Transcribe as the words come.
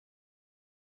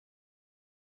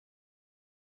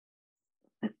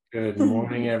Good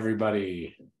morning,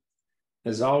 everybody.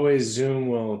 As always, Zoom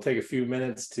will take a few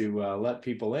minutes to let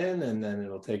people in, and then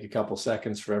it'll take a couple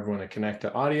seconds for everyone to connect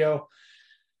to audio.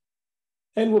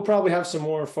 And we'll probably have some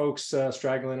more folks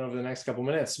straggling over the next couple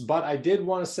minutes. But I did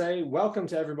want to say welcome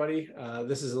to everybody.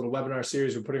 This is a little webinar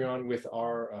series we're putting on with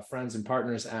our friends and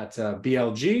partners at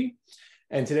BLG.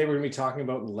 And today we're going to be talking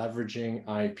about leveraging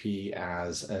IP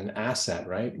as an asset,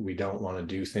 right? We don't want to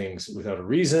do things without a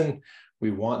reason. We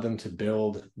want them to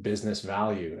build business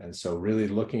value. And so really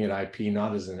looking at IP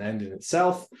not as an end in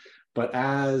itself, but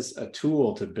as a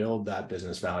tool to build that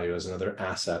business value, as another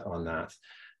asset on that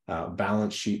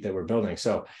balance sheet that we're building.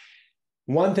 So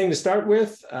one thing to start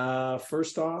with,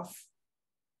 first off,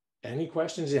 any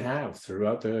questions you have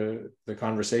throughout the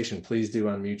conversation, please do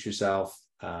unmute yourself.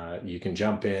 You can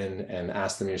jump in and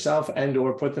ask them yourself and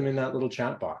or put them in that little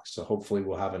chat box. So hopefully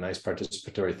we'll have a nice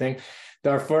participatory thing.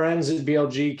 Our friends at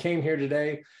BLG came here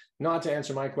today not to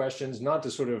answer my questions, not to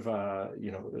sort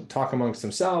of talk amongst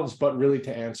themselves, but really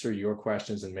to answer your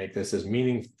questions and make this as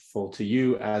meaningful to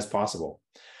you as possible.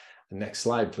 Next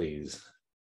slide, please.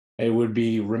 It would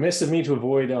be remiss of me to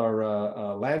avoid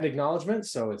our land acknowledgement.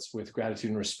 So it's with gratitude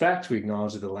and respect. We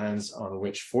acknowledge that the lands on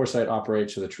which Foresight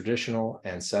operates are the traditional,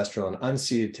 ancestral, and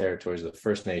unceded territories of the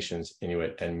First Nations,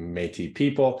 Inuit, and Métis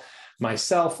people.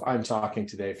 Myself, I'm talking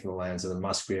today from the lands of the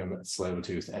Musqueam,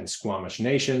 Tsleil-Waututh, and Squamish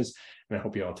nations. And I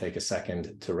hope you all take a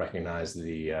second to recognize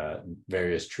the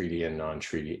various treaty and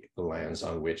non-treaty lands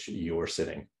on which you're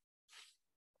sitting.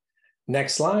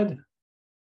 Next slide.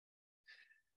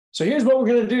 So here's what we're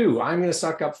going to do. I'm going to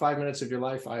suck up 5 minutes of your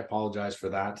life. I apologize for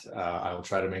that. I will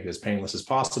try to make it as painless as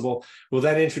possible. We'll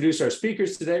then introduce our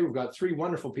speakers today. We've got three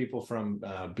wonderful people from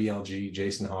BLG,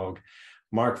 Jason Howg,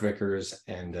 Mark Vickers,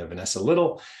 and Vanessa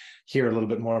Little. Hear a little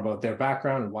bit more about their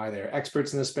background and why they're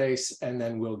experts in the space. And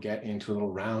then we'll get into a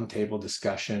little roundtable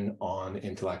discussion on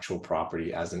intellectual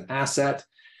property as an asset.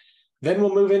 Then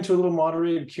we'll move into a little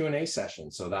moderated Q&A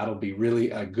session. So that'll be really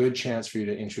a good chance for you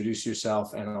to introduce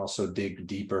yourself and also dig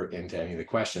deeper into any of the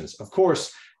questions. Of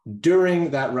course, during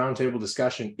that roundtable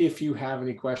discussion, if you have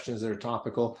any questions that are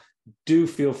topical, do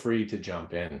feel free to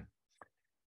jump in.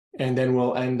 And then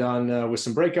we'll end on with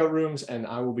some breakout rooms, and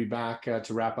I will be back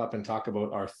to wrap up and talk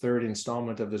about our third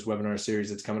installment of this webinar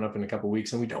series that's coming up in a couple of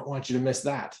weeks, and we don't want you to miss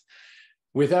that.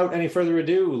 Without any further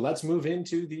ado, let's move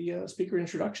into the speaker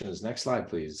introductions. Next slide,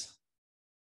 please.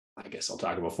 I guess I'll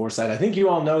talk about Foresight. I think you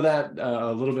all know that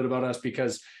a little bit about us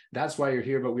because that's why you're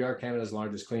here, but we are Canada's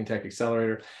largest clean tech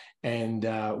accelerator. And,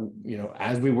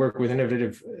 as we work with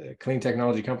innovative clean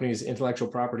technology companies, intellectual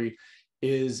property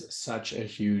is such a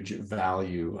huge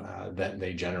value that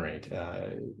they generate.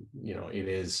 It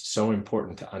is so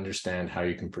important to understand how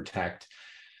you can protect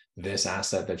this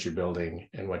asset that you're building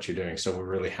and what you're doing. So we're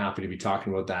really happy to be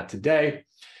talking about that today.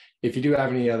 If you do have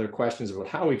any other questions about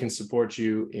how we can support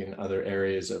you in other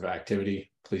areas of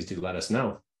activity, please do let us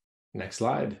know. Next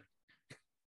slide.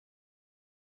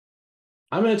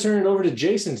 I'm going to turn it over to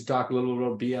Jason to talk a little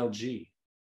about BLG.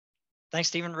 Thanks,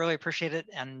 Stephen. Really appreciate it.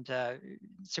 And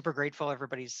super grateful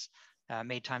everybody's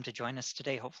made time to join us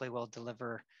today. Hopefully we'll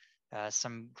deliver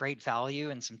some great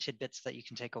value and some tidbits that you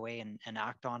can take away and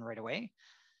act on right away.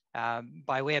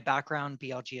 By way of background,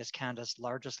 BLG is Canada's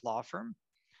largest law firm.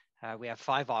 We have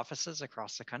 5 offices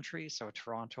across the country, so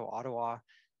Toronto, Ottawa,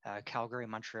 Calgary,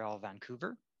 Montreal,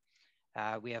 Vancouver.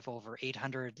 We have over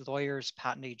 800 lawyers,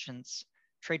 patent agents,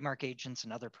 trademark agents,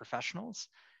 and other professionals.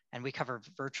 And we cover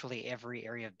virtually every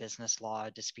area of business law,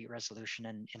 dispute resolution,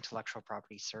 and intellectual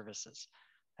property services.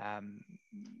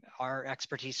 Our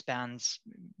expertise spans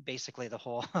basically the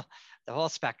whole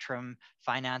spectrum: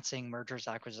 financing, mergers,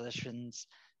 acquisitions,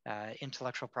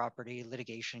 intellectual property,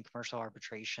 litigation, commercial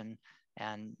arbitration,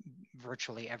 and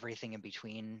virtually everything in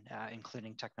between,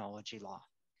 including technology law.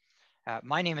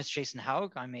 My name is Jason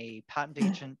Howg. I'm a patent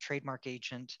agent, trademark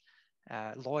agent,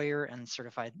 lawyer, and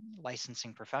certified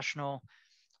licensing professional.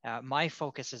 My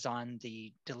focus is on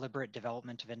the deliberate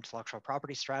development of intellectual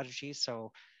property strategies.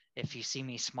 So if you see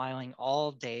me smiling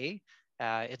all day,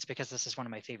 it's because this is one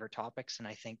of my favorite topics, and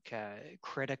I think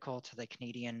critical to the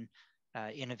Canadian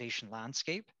innovation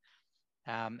landscape.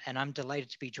 And I'm delighted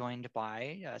to be joined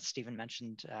by, Stephen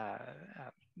mentioned,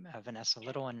 Vanessa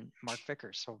Little and Mark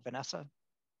Vickers. So Vanessa.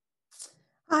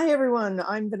 Hi, everyone.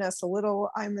 I'm Vanessa Little.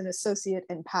 I'm an associate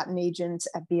and patent agent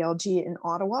at BLG in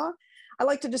Ottawa. I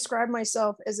like to describe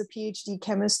myself as a PhD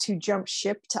chemist who jumped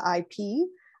ship to IP.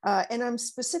 And I'm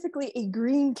specifically a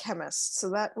green chemist.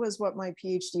 So that was what my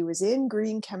PhD was in,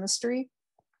 green chemistry.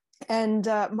 And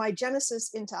my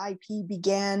genesis into IP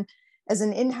began as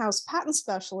an in-house patent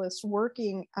specialist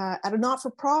working at a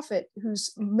not-for-profit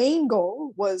whose main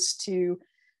goal was to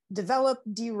develop,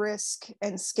 de-risk,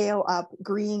 and scale up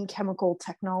green chemical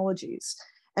technologies.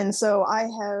 And so I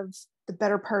have the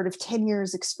better part of 10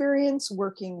 years experience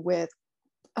working with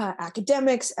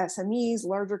academics, SMEs,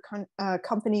 larger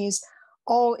companies,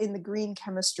 all in the green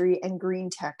chemistry and green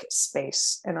tech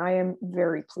space. And I am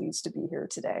very pleased to be here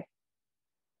today.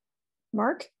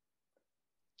 Mark?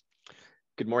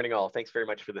 Good morning, all. Thanks very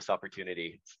much for this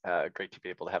opportunity. It's great to be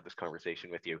able to have this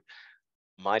conversation with you.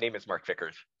 My name is Mark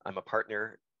Vickers. I'm a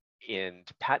partner and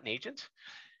patent agent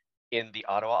in the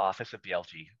Ottawa office of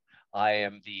BLG. I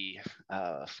am the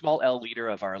small L leader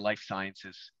of our life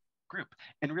sciences group.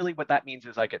 And really what that means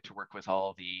is I get to work with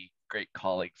all the great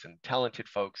colleagues and talented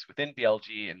folks within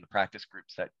BLG and the practice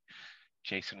groups that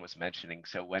Jason was mentioning.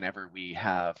 So whenever we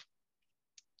have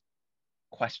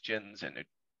questions and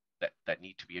that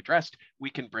need to be addressed, we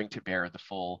can bring to bear the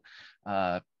full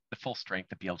strength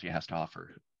that BLG has to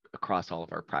offer across all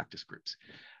of our practice groups.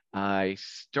 I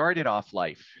started off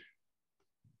life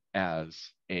as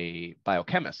a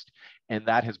biochemist, and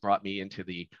that has brought me into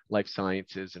the life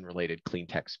sciences and related clean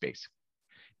tech space.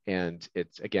 And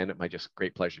it's, again, my just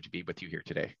great pleasure to be with you here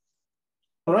today.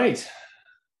 All right.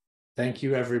 Thank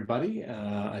you, everybody.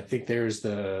 I think there's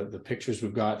the pictures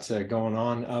we've got going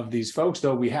on of these folks,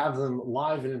 though we have them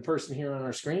live and in person here on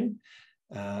our screen.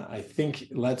 I think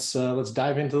let's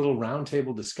dive into a little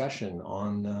roundtable discussion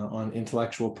on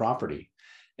intellectual property.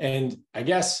 And I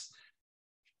guess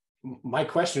my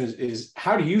question is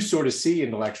how do you sort of see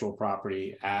intellectual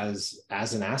property as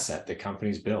an asset that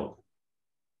companies build?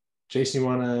 Jason, you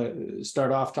want to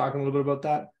start off talking a little bit about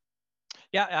that?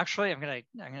 Yeah, actually, I'm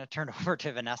gonna turn over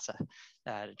to Vanessa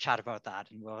to chat about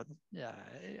that, and we'll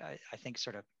I think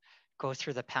sort of go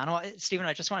through the panel. Stephen,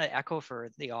 I just want to echo for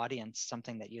the audience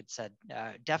something that you had said.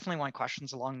 Definitely want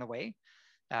questions along the way.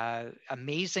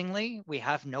 Amazingly, we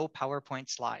have no PowerPoint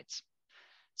slides.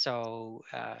 So,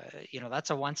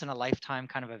 that's a once in a lifetime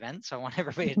kind of event. So I want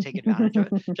everybody to take advantage of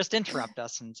it. Just interrupt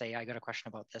us and say, I got a question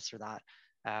about this or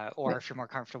that. Or if you're more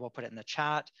comfortable, put it in the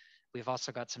chat. We've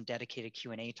also got some dedicated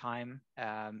Q&A time,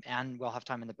 and we'll have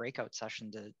time in the breakout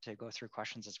session to go through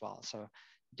questions as well. So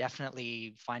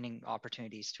definitely finding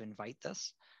opportunities to invite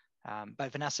this.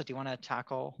 But Vanessa, do you want to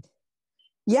tackle?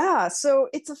 Yeah, so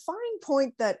it's a fine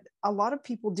point that a lot of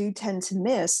people do tend to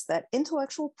miss, that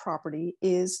intellectual property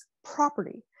is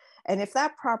property. And if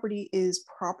that property is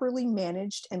properly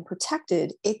managed and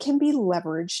protected, it can be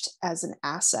leveraged as an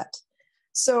asset.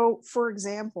 So, for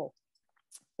example,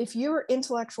 if your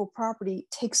intellectual property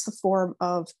takes the form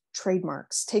of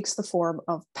trademarks, takes the form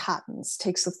of patents,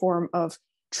 takes the form of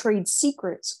trade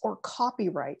secrets or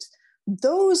copyright,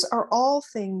 those are all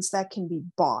things that can be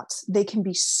bought, they can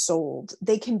be sold,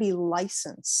 they can be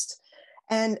licensed.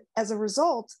 And as a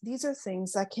result, these are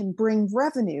things that can bring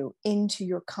revenue into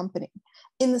your company.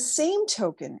 In the same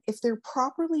token, if they're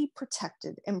properly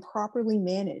protected and properly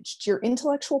managed, your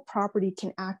intellectual property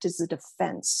can act as a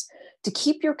defense to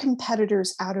keep your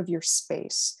competitors out of your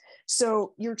space.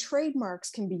 So your trademarks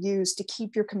can be used to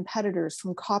keep your competitors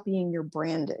from copying your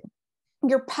branding.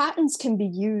 Your patents can be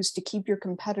used to keep your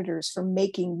competitors from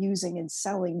making, using, and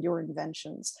selling your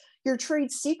inventions. Your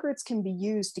trade secrets can be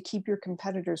used to keep your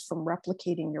competitors from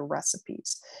replicating your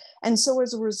recipes. And so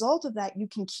as a result of that, you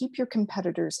can keep your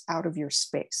competitors out of your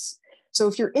space. So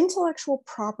if your intellectual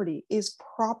property is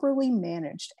properly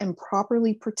managed and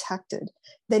properly protected,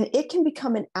 then it can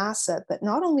become an asset that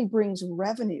not only brings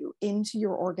revenue into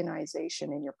your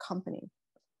organization and your company,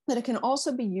 but it can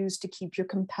also be used to keep your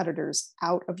competitors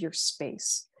out of your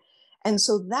space. And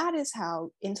so that is how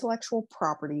intellectual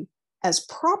property as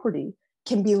property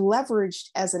can be leveraged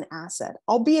as an asset,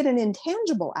 albeit an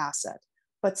intangible asset,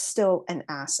 but still an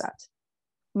asset.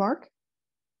 Mark?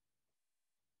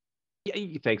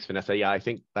 Yeah, thanks, Vanessa. Yeah, I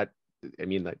think that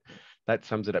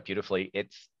sums it up beautifully.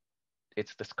 It's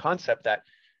this concept that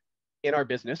in our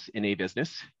business, in a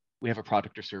business, we have a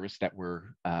product or service that we're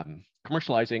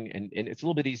commercializing, and it's a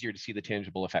little bit easier to see the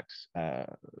tangible effects, the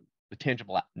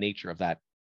tangible nature of that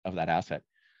asset.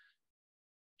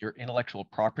 Your intellectual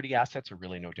property assets are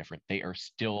really no different. They are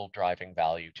still driving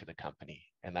value to the company,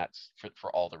 and that's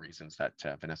for all the reasons that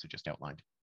Vanessa just outlined.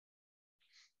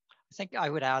 I think I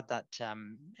would add that,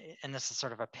 and this is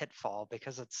sort of a pitfall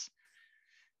because it's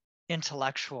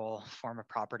intellectual form of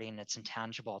property and it's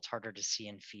intangible, it's harder to see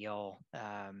and feel.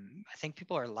 I think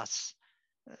people are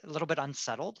a little bit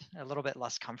unsettled, a little bit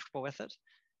less comfortable with it.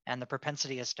 And the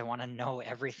propensity is to want to know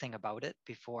everything about it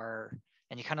before,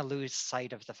 and you kind of lose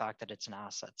sight of the fact that it's an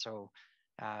asset. So,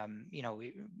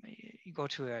 you go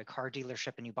to a car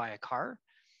dealership and you buy a car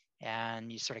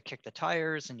and you sort of kick the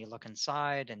tires and you look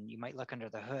inside and you might look under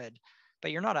the hood.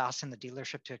 but you're not asking the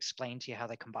dealership to explain to you how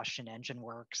the combustion engine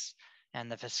works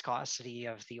and the viscosity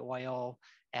of the oil,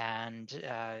 and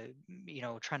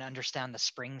trying to understand the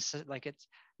springs. Like, it's,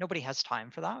 nobody has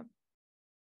time for that.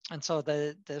 And so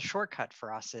the shortcut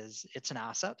for us is, it's an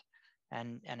asset,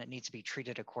 and it needs to be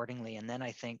treated accordingly. And then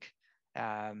I think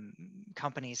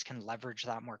companies can leverage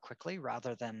that more quickly,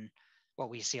 rather than what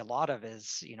we see a lot of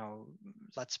is,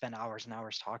 let's spend hours and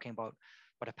hours talking about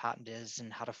what a patent is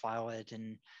and how to file it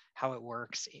and how it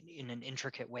works in an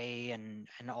intricate way, and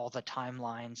all the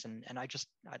timelines. And I'm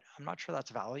not sure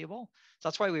that's valuable. So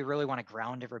that's why we really want to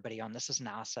ground everybody on, this is an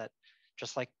asset,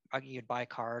 just like you'd buy a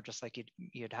car, just like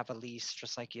you'd have a lease,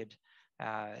 just like you'd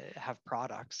have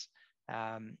products.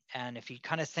 And if you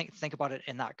kind of think about it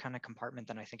in that kind of compartment,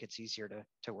 then I think it's easier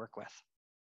to work with.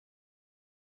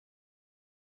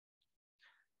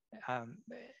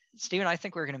 Stephen, I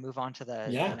think we're going to move on to the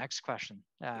next question.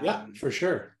 Yeah, for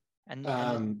sure. And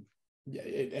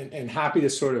happy to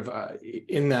sort of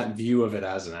in that view of it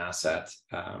as an asset.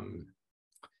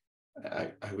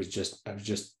 I was just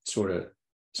sort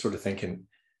of thinking,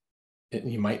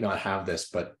 you might not have this,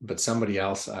 but somebody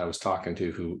else I was talking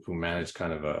to who managed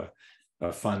kind of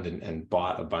a fund and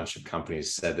bought a bunch of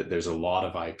companies said that there's a lot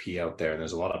of IP out there, and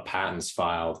there's a lot of patents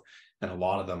filed, and a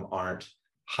lot of them aren't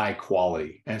high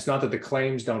quality. And it's not that the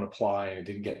claims don't apply and it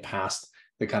didn't get past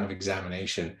the kind of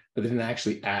examination, but they didn't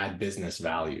actually add business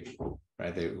value,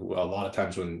 right? A lot of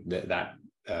times when that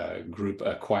group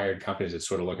acquired companies, that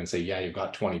sort of look and say, yeah, you've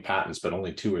got 20 patents, but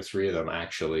only 2 or 3 of them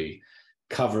actually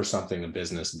cover something the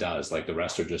business does. Like, the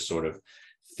rest are just sort of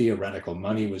theoretical.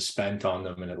 Money was spent on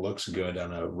them and it looks good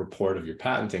on a report of your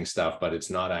patenting stuff, but it's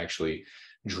not actually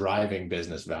driving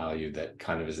business value that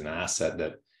kind of is an asset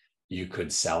that you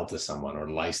could sell to someone or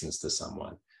license to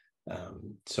someone.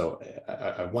 So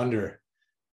I wonder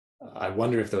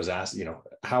if those assets,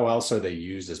 how else are they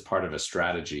used as part of a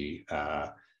strategy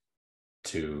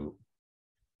to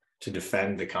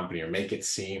defend the company or make it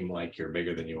seem like you're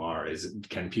bigger than you are?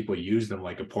 Can people use them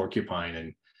like a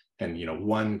porcupine, and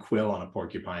one quill on a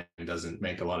porcupine doesn't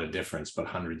make a lot of difference, but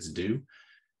hundreds do?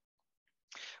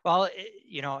 Well,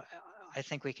 I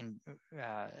think we can,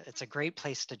 it's a great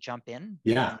place to jump in.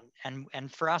 Yeah. And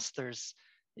for us, there's,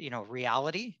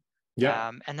 reality.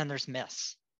 Yeah. And then there's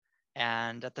myths.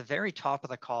 And at the very top of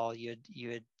the call, you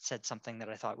had said something that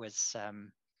I thought was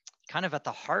kind of at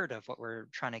the heart of what we're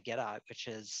trying to get at, which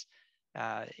is,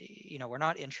 we're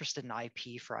not interested in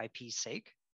IP for IP's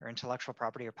sake, or intellectual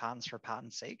property or patents for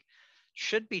patent's sake.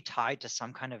 Should be tied to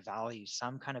some kind of value,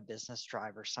 some kind of business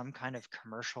driver, some kind of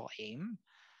commercial aim.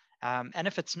 And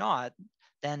if it's not,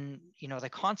 then the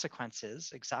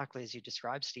consequences, exactly as you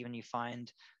described, Stephen, you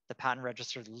find the patent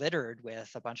register littered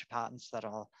with a bunch of patents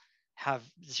that'll have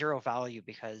zero value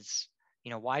because,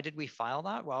 why did we file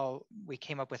that? Well, we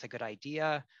came up with a good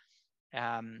idea.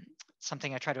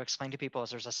 Something I try to explain to people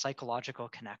is there's a psychological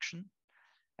connection.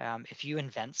 If you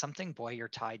invent something, boy, you're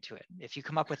tied to it. If you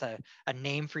come up with a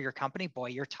name for your company, boy,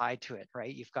 you're tied to it,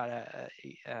 right? You've got a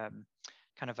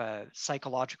kind of a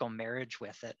psychological marriage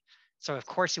with it. So of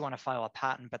course you want to file a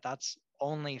patent, but that's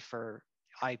only for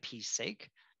IP's sake.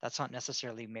 That's not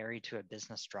necessarily married to a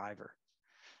business driver.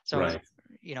 So, right.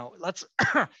 Let's,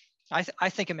 I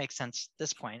think it makes sense at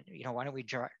this point, why don't we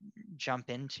jump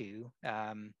into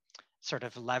sort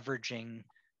of leveraging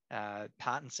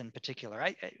patents in particular.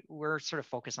 We're sort of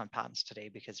focused on patents today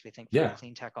because we think for the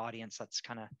cleantech audience, that's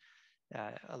kind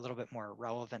of a little bit more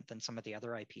relevant than some of the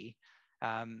other IP.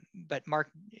 But Mark,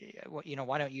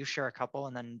 why don't you share a couple,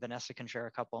 and then Vanessa can share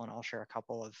a couple, and I'll share a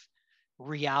couple of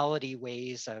reality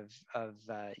ways of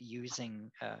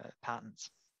using patents.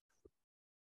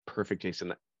 Perfect,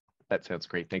 Jason. That sounds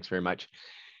great. Thanks very much.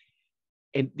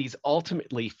 And these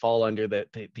ultimately fall under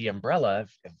the umbrella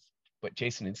of what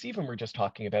Jason and Stephen were just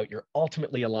talking about. You're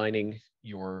ultimately aligning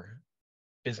your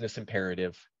business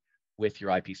imperative with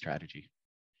your IP strategy.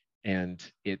 And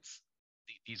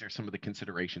these are some of the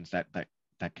considerations that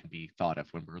can be thought of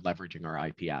when we're leveraging our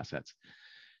IP assets.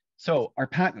 So our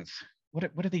patents, what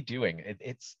are they doing?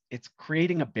 It's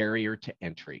creating a barrier to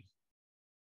entry.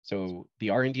 So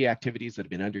the R&D activities that have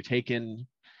been undertaken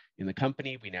in the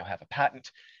company, we now have a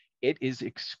patent. It is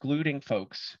excluding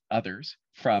others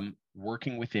from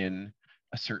working within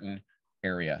a certain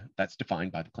area that's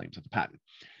defined by the claims of the patent.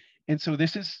 And so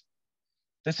this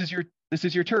is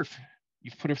your turf.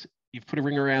 You've put a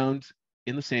ring around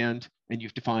in the sand, and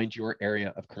you've defined your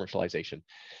area of commercialization.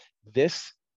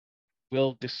 This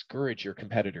will discourage your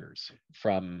competitors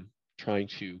from trying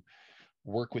to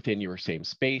work within your same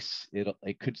space.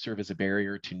 It could serve as a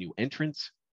barrier to new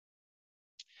entrants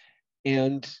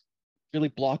and really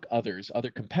block other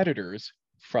competitors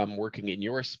from working in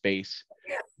your space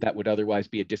that would otherwise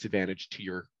be a disadvantage to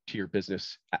your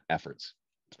business efforts.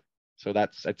 So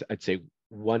that's, I'd say,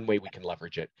 one way we can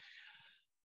leverage it.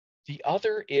 The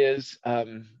other is,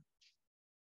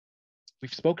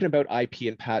 we've spoken about IP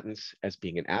and patents as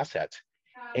being an asset,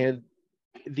 and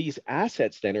these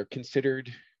assets then are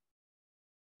considered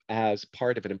as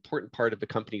part of an important part of the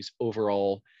company's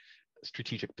overall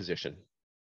strategic position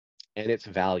and its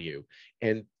value.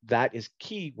 And that is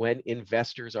key when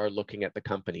investors are looking at the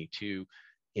company to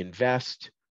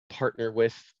invest, partner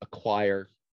with, acquire.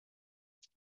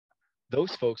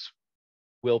 Those folks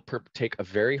will take a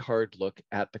very hard look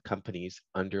at the company's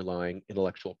underlying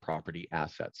intellectual property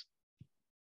assets.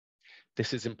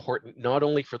 This is important not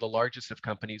only for the largest of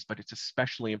companies, but it's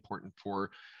especially important for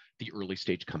the early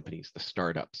stage companies, the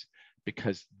startups,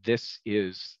 because this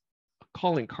is a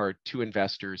calling card to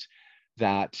investors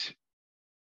that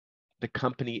the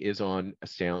company is on a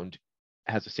sound,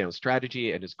 has a sound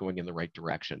strategy and is going in the right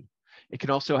direction. It can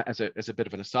also, as a bit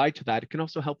of an aside to that, it can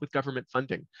also help with government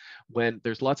funding. When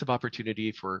there's lots of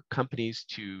opportunity for companies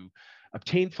to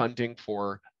obtain funding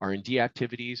for R&D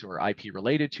activities or IP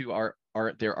related to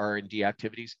their R&D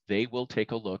activities, they will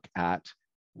take a look at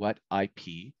what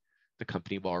IP the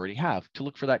company will already have to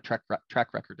look for that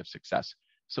track record of success.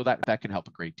 So that can help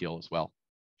a great deal as well.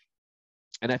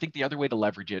 And I think the other way to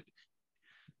leverage it,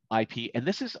 IP, and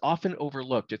this is often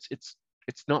overlooked, it's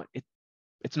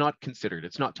not considered,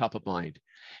 it's not top of mind.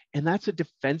 And that's a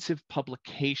defensive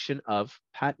publication of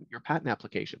your patent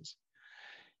applications.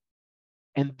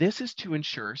 And this is to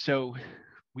ensure, so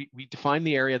we define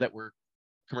the area that we're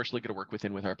commercially going to work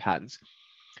within with our patents.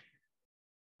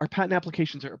 Our patent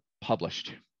applications are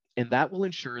published, and that will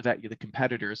ensure that the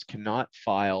competitors cannot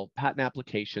file patent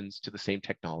applications to the same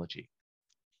technology.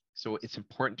 So it's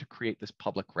important to create this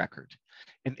public record.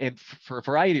 And for a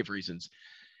variety of reasons,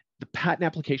 the patent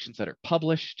applications that are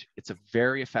published, it's a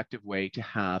very effective way to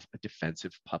have a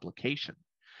defensive publication.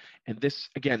 And this,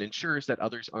 again, ensures that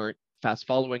others aren't fast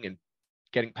following and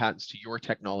getting patents to your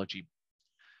technology.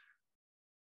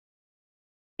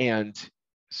 And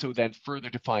so then further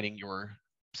defining your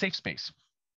safe space.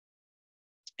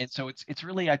 And so it's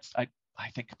really, I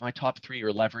think my top three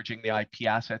are leveraging the IP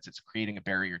assets, it's creating a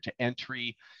barrier to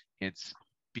entry, it's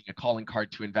being a calling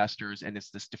card to investors, and it's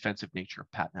this defensive nature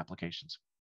of patent applications.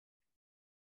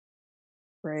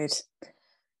 Great.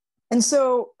 And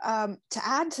so to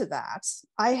add to that,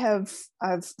 I have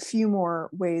a few more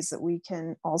ways that we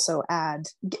can also add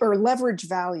or leverage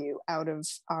value out of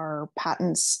our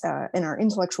patents and our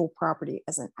intellectual property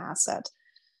as an asset.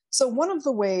 So one of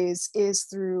the ways is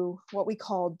through what we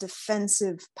call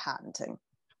defensive patenting.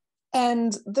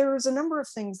 And there's a number of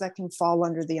things that can fall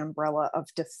under the umbrella of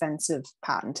defensive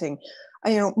patenting.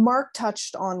 Mark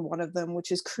touched on one of them,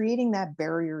 which is creating that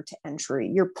barrier to entry.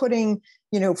 You're putting,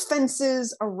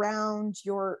 fences around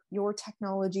your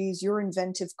technologies, your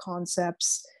inventive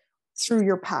concepts through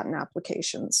your patent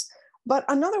applications. But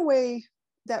another way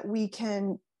that we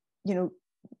can,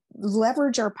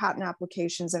 leverage our patent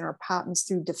applications and our patents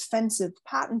through defensive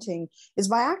patenting is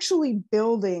by actually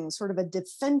building sort of a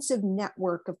defensive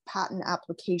network of patent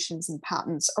applications and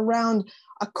patents around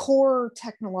a core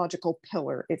technological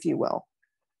pillar, if you will.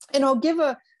 And I'll give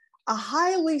a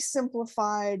highly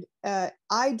simplified,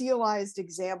 idealized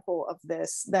example of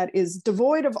this that is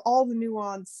devoid of all the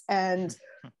nuance and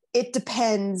it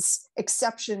depends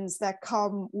exceptions that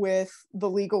come with the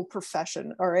legal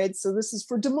profession. All right. So this is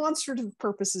for demonstrative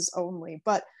purposes only.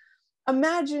 But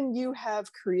imagine you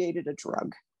have created a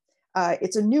drug.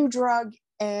 It's a new drug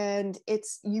and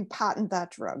you patent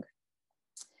that drug.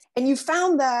 And you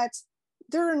found that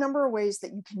there are a number of ways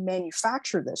that you can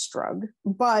manufacture this drug,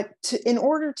 but in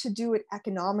order to do it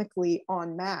economically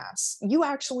en masse, you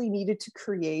actually needed to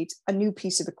create a new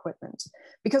piece of equipment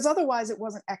because otherwise it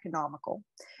wasn't economical.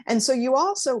 And so you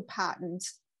also patent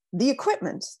the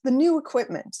equipment, the new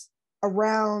equipment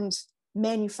around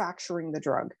manufacturing the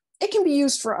drug. It can be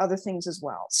used for other things as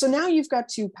well. So now you've got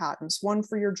two patents, one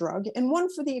for your drug and one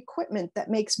for the equipment that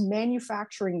makes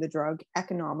manufacturing the drug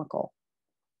economical.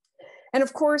 And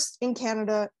of course, in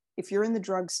Canada, if you're in the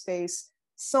drug space,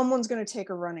 someone's going to take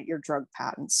a run at your drug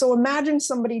patent. So imagine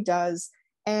somebody does,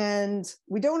 and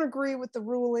we don't agree with the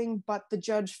ruling, but the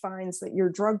judge finds that your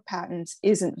drug patent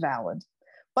isn't valid.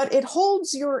 But it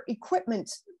holds your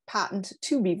equipment patent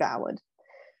to be valid.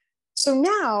 So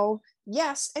now,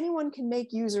 yes, anyone can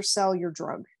make, use, or sell your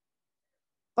drug,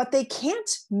 but they can't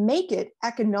make it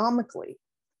economically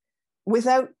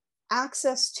without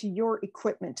access to your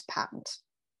equipment patent.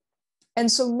 And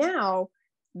so now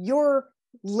your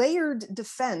layered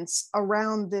defense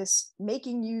around this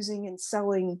making, using, and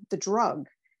selling the drug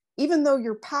even though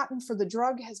your patent for the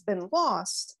drug has been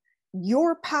lost,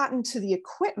 your patent to the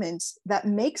equipment that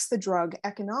makes the drug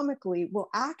economically will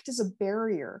act as a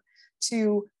barrier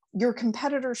to your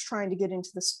competitors trying to get into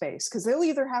the space, because they'll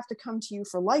either have to come to you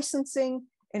for licensing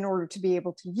in order to be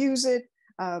able to use it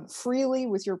freely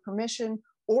with your permission,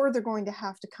 or they're going to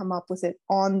have to come up with it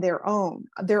on their own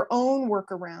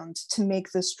workaround to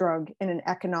make this drug in an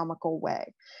economical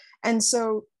way. And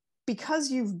so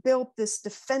because you've built this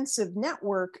defensive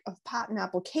network of patent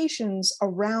applications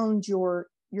around your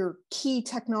key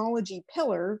technology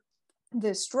pillar,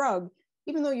 this drug,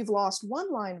 even though you've lost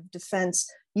one line of defense,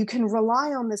 you can rely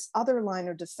on this other line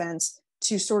of defense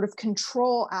to sort of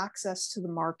control access to the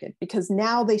market, because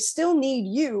now they still need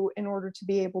you in order to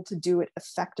be able to do it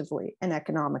effectively and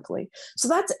economically. So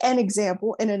that's an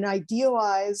example, and an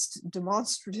idealized,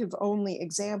 demonstrative only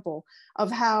example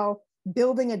of how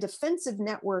building a defensive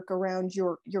network around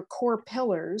your core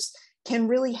pillars can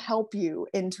really help you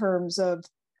in terms of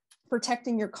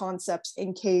protecting your concepts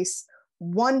in case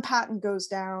one patent goes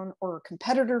down or a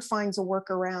competitor finds a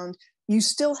workaround. You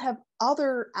still have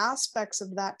other aspects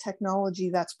of that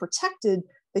technology that's protected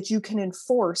that you can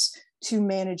enforce to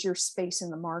manage your space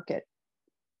in the market.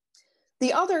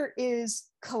 The other is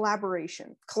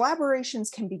collaboration.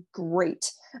 Collaborations can be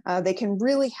great. They can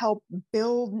really help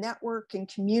build network and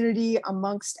community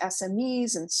amongst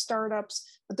SMEs and startups,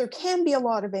 but there can be a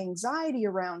lot of anxiety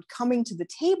around coming to the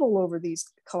table over these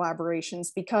collaborations,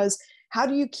 because how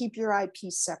do you keep your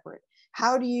IP separate?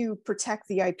 How do you protect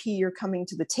the IP you're coming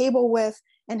to the table with?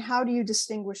 And how do you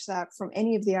distinguish that from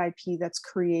any of the IP that's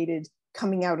created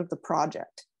coming out of the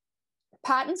project?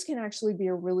 Patents can actually be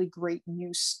a really great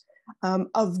use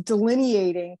of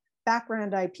delineating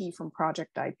background IP from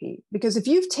project IP. Because if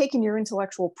you've taken your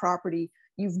intellectual property,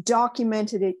 you've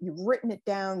documented it, you've written it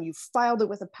down, you've filed it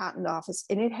with a patent office,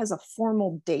 and it has a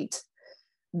formal date,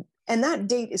 and that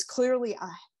date is clearly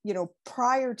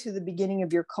prior to the beginning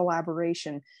of your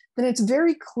collaboration, then it's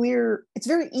very clear, it's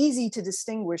very easy to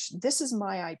distinguish, this is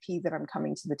my IP that I'm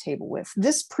coming to the table with.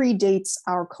 This predates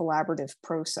our collaborative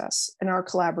process and our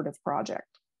collaborative project.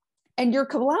 And your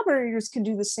collaborators can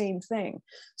do the same thing.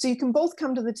 So you can both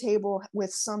come to the table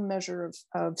with some measure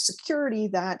of security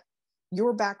that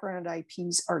your background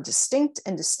IPs are distinct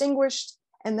and distinguished,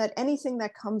 and that anything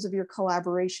that comes of your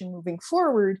collaboration moving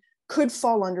forward could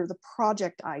fall under the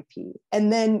project IP.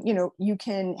 And then, you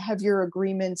can have your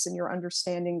agreements and your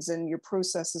understandings and your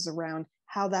processes around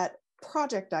how that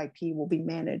project IP will be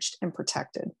managed and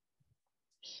protected.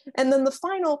 And then the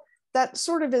final, that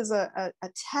sort of is a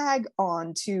tag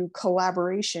on to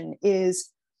collaboration,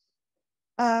 is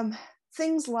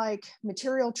things like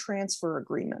material transfer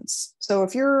agreements. So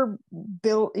if you're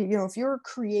if you're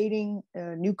creating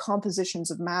new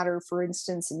compositions of matter, for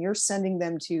instance, and you're sending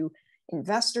them to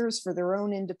investors for their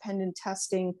own independent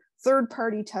testing,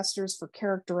 third-party testers for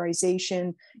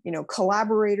characterization,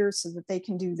 collaborators so that they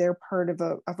can do their part of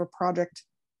a project.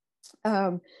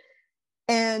 And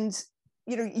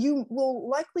you will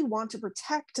likely want to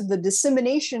protect the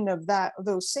dissemination of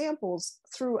those samples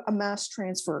through a mass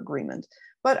transfer agreement.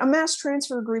 But a mass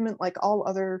transfer agreement, like all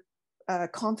other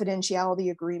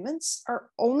confidentiality agreements, are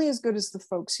only as good as the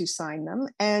folks who sign them.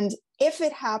 And if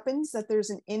it happens that there's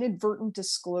an inadvertent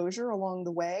disclosure along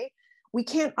the way, we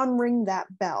can't unring that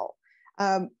bell.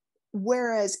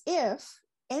 Whereas if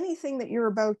anything that you're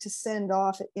about to send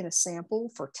off in a sample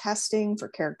for testing, for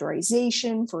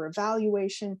characterization, for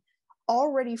evaluation,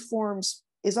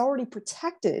 is already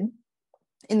protected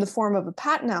in the form of a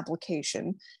patent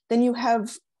application, then you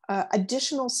have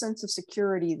additional sense of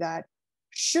security that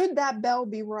should that bell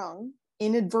be rung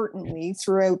inadvertently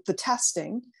throughout the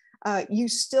testing, you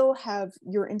still have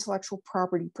your intellectual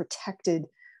property protected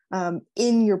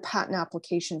in your patent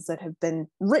applications that have been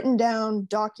written down,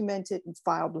 documented, and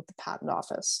filed with the patent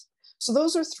office. So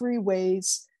those are three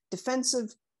ways: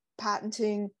 defensive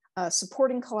patenting,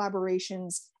 supporting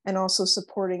collaborations, and also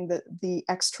supporting the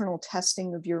external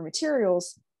testing of your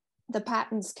materials. The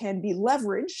patents can be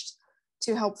leveraged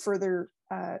to help further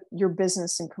your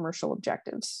business and commercial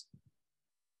objectives.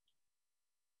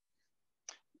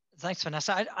 Thanks,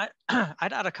 Vanessa.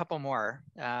 I'd add a couple more.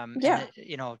 Yeah.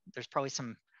 And, there's probably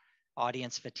some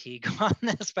audience fatigue on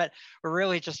this, but we're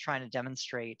really just trying to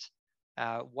demonstrate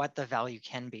what the value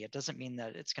can be. It doesn't mean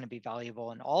that it's going to be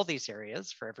valuable in all these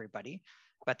areas for everybody,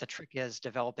 but the trick is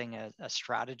developing a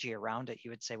strategy around it. You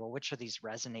would say, well, which of these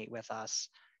resonate with us,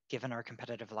 given our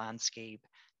competitive landscape,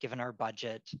 given our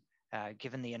budget,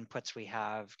 given the inputs we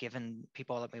have, given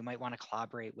people that we might want to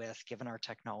collaborate with, given our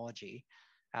technology.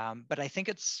 But I think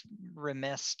it's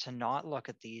remiss to not look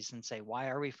at these and say, why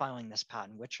are we filing this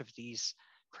patent? Which of these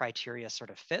criteria sort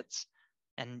of fits?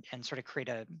 and sort of create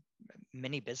a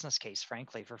mini business case,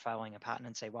 frankly, for filing a patent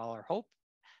and say, well, our hope,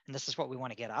 and this is what we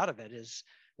want to get out of it, is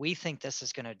we think this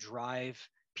is going to drive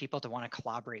people to want to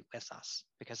collaborate with us,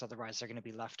 because otherwise they're going to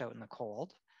be left out in the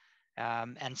cold.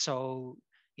 And so,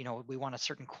 we want a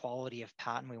certain quality of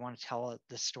patent. We want to tell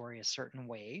the story a certain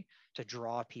way to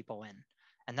draw people in.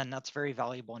 And then that's very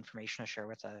valuable information to share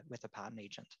with a patent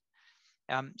agent.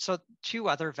 So 2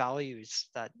 other values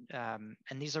that, and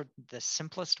these are the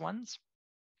simplest ones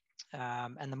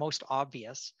and the most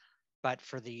obvious, but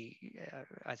for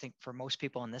I think for most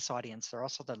people in this audience, they're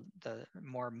also the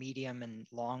more medium and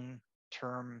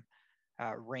long-term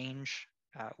range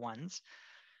ones.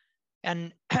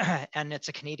 And and it's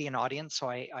a Canadian audience, so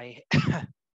I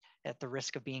at the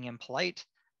risk of being impolite,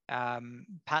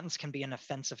 patents can be an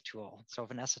offensive tool. So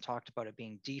Vanessa talked about it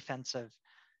being defensive,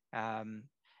 and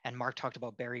Mark talked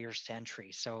about barriers to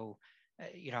entry. So,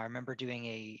 I remember doing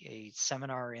a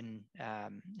seminar in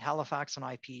Halifax on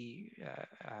IP,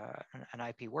 an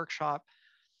IP workshop,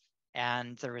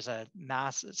 and there was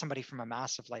somebody from a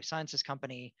massive life sciences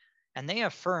company, and they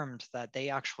affirmed that they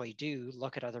actually do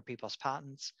look at other people's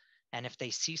patents. And if they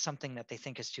see something that they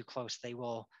think is too close, they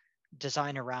will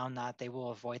design around that. They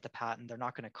will avoid the patent. They're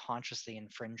not going to consciously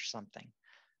infringe something.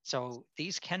 So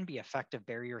these can be effective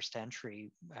barriers to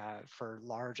entry for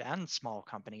large and small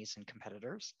companies and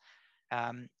competitors.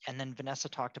 And then Vanessa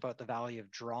talked about the value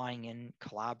of drawing in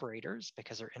collaborators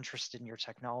because they're interested in your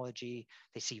technology.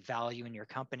 They see value in your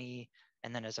company,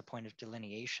 and then as a point of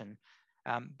delineation.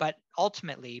 But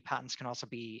ultimately, patents can also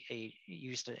be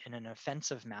used in an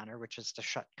offensive manner, which is to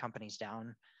shut companies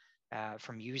down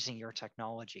from using your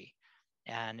technology.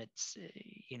 And it's,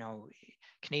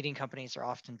 Canadian companies are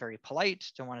often very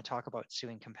polite, don't want to talk about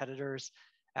suing competitors.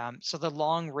 So the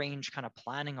long range kind of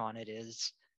planning on it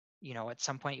is, at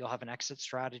some point you'll have an exit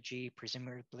strategy,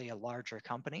 presumably a larger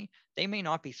company. They may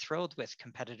not be thrilled with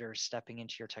competitors stepping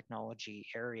into your technology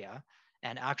area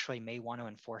and actually may want to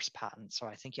enforce patents. So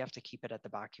I think you have to keep it at the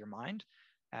back of your mind.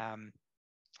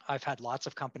 I've had lots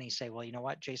of companies say, well, you know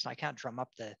what, Jason, I can't drum up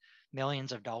the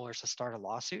millions of dollars to start a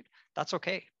lawsuit. That's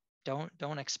okay.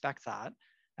 Don't expect that.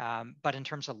 But in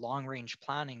terms of long range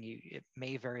planning, it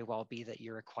may very well be that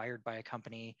you're acquired by a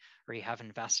company or you have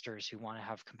investors who want to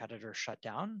have competitors shut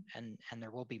down, and there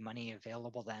will be money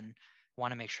available then.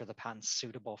 Want to make sure the patent's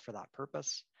suitable for that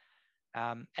purpose.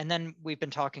 And then we've been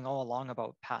talking all along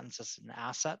about patents as an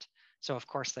asset. So of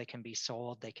course they can be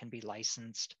sold, they can be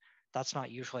licensed. That's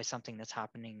not usually something that's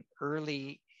happening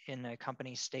early in a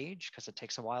company stage because it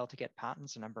takes a while to get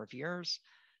patents, a number of years.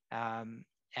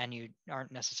 And you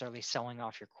aren't necessarily selling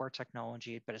off your core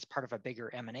technology, but as part of a bigger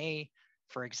M&A,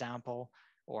 for example,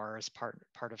 or as part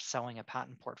of selling a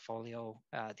patent portfolio,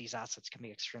 these assets can be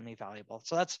extremely valuable.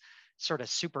 So that's sort of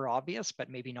super obvious, but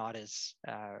maybe not as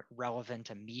relevant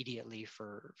immediately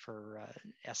for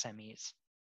SMEs.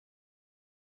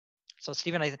 So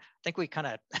Stephen, I think we kind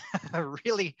of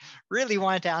really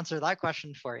wanted to answer that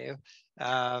question for you.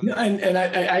 And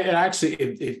I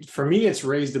actually, for me, it's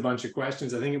raised a bunch of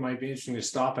questions. I think it might be interesting to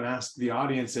stop and ask the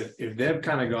audience if they've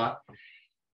kind of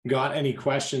got any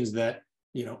questions that,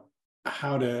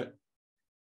 how to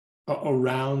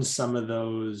around some of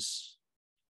those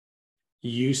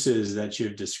uses that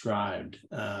you've described.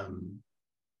 I'm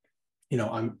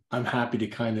happy to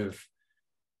kind of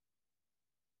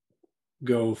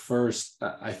go first.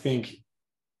 I think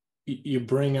you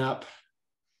brought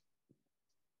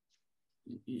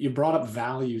up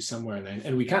value somewhere,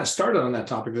 and we kind of started on that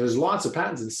topic. There's lots of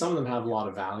patents, and some of them have a lot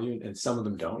of value, and some of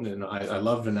them don't. And I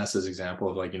love Vanessa's example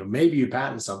of maybe you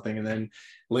patent something, and then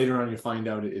later on you find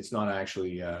out it's not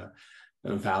actually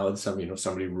valid.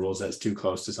 Somebody rules that it's too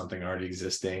close to something already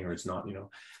existing, or it's not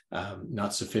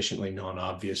not sufficiently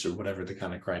non-obvious, or whatever the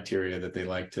kind of criteria that they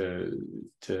like to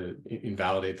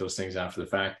invalidate those things after the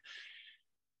fact.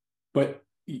 But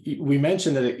we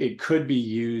mentioned that it could be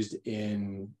used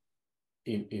in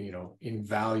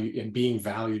value, in being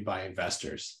valued by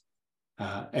investors.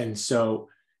 And so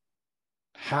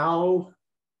how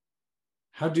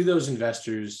do those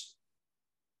investors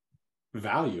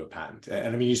value a patent?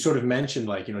 And I mean, you sort of mentioned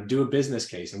do a business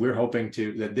case, and we're hoping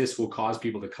that this will cause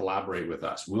people to collaborate with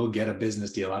us. We'll get a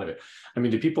business deal out of it. I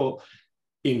mean, do people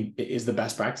is the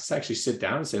best practice to actually sit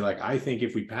down and say, I think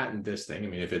if we patent this thing, I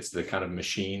mean, if it's the kind of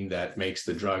machine that makes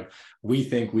the drug, we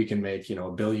think we can make,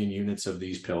 1 billion units of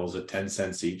these pills at 10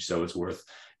 cents each. So it's worth,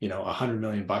 $100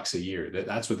 million a year.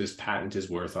 That's what this patent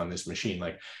is worth on this machine.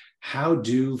 How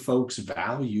do folks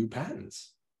value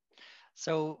patents?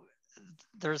 So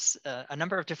there's a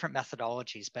number of different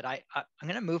methodologies, but I'm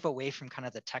going to move away from kind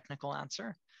of the technical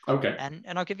answer. Okay. And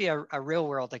I'll give you a real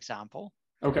world example.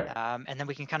 Okay. And then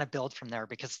we can kind of build from there,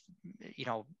 because, you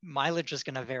know, mileage is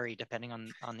going to vary depending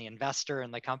on the investor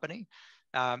and the company.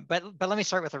 But let me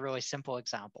start with a really simple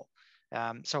example.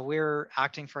 So we're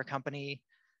acting for a company,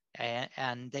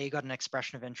 and they got an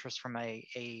expression of interest from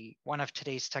one of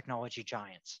today's technology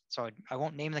giants. So I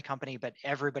won't name the company, but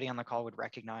everybody on the call would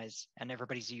recognize, and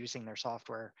everybody's using their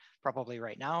software probably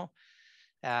right now.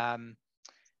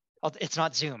 It's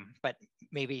not Zoom, but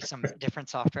maybe some different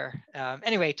software.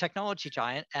 Anyway, technology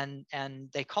giant, and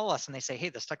they call us and they say, hey,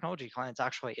 this technology client's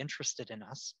actually interested in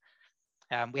us.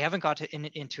 We haven't got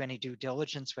into any due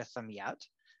diligence with them yet,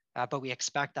 but we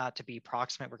expect that to be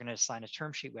proximate. We're going to sign a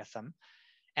term sheet with them.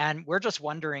 And we're just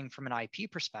wondering, from an IP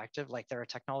perspective, like, they're a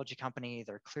technology company,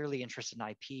 they're clearly interested in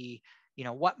IP, you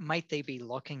know, what might they be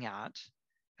looking at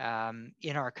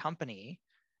in our company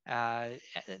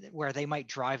where they might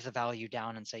drive the value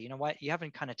down and say, you know what, you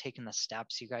haven't kind of taken the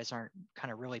steps, you guys aren't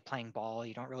kind of really playing ball,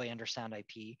 you don't really understand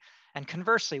IP. And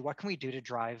conversely, what can we do to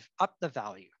drive up the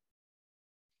value?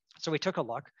 So we took a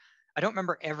look. I don't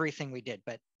remember everything we did,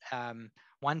 but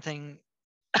one thing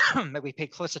that we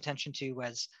paid close attention to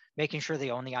was making sure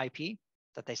they own the IP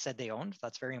that they said they owned.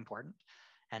 That's very important.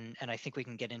 And I think we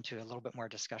can get into a little bit more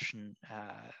discussion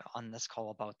on this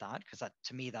call about that, because that,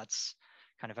 to me, that's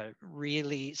kind of a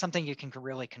really something you can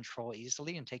really control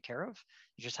easily and take care of.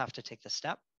 You just have to take the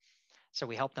step. So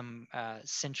we help them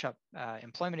cinch up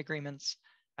employment agreements.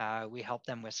 We help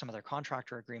them with some of their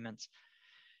contractor agreements.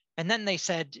 And then they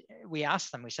said, we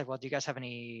asked them, we said, well, do you guys have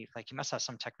any, like, you must have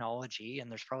some technology and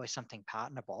there's probably something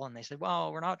patentable. And they said,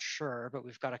 well, we're not sure, but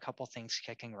we've got a couple things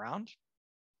kicking around.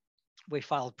 We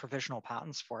filed provisional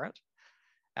patents for it.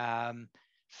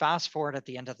 Fast forward at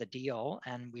the end of the deal,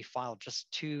 and we filed just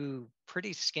 2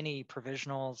 pretty skinny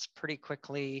provisionals pretty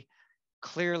quickly.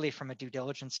 Clearly, from a due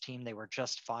diligence team, they were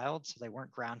just filed, so they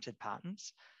weren't granted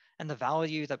patents. And the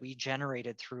value that we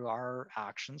generated through our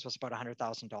actions was about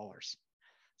 $100,000.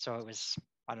 So it was,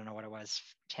 I don't know what it was,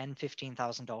 $10,000,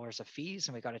 $15,000 of fees,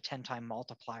 and we got a 10-time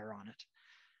multiplier on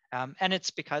it. And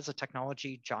it's because a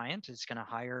technology giant is going to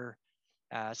hire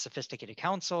sophisticated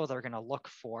counsel. They're going to look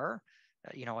for,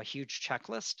 you know, a huge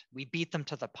checklist. We beat them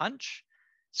to the punch.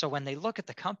 So when they look at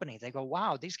the company, they go,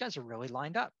 wow, these guys are really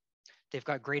lined up. They've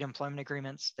got great employment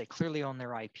agreements. They clearly own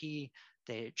their IP.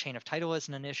 The chain of title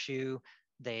isn't an issue.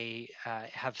 They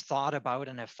have thought about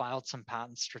and have filed some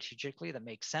patents strategically that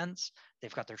make sense.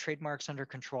 They've got their trademarks under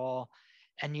control,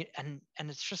 and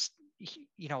it's just,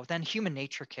 you know, then human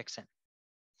nature kicks in.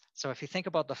 So if you think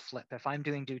about the flip, if I'm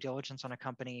doing due diligence on a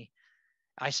company,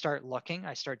 I start looking,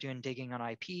 I start doing digging on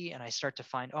IP, and I start to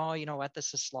find, oh, you know what,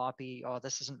 this is sloppy. Oh,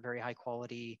 this isn't very high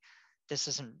quality. This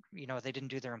isn't, you know, they didn't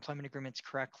do their employment agreements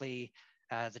correctly.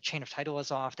 The chain of title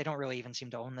is off. They don't really even seem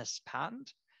to own this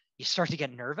patent. You start to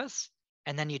get nervous.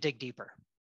 And then you dig deeper,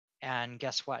 and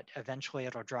guess what? Eventually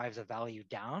it'll drive the value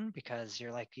down, because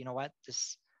you're like, you know what,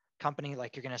 this company,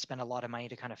 like, you're going to spend a lot of money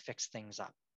to kind of fix things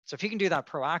up. So if you can do that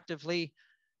proactively,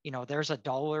 you know, there's a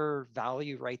dollar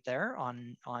value right there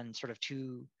on sort of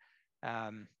two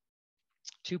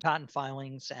patent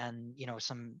filings and, you know,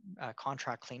 some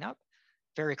contract cleanup,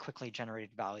 very quickly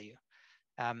generated value.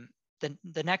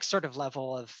 The next sort of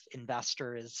level of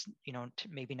investor is, you know,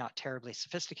 maybe not terribly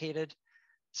sophisticated.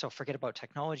 So forget about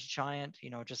technology giant, you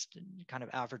know, just kind of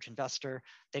average investor.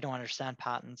 They don't understand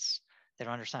patents. They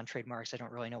don't understand trademarks. They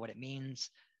don't really know what it means.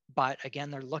 But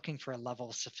again, they're looking for a level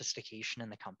of sophistication in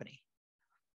the company.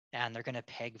 And they're going to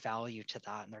peg value to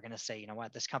that. And they're going to say, you know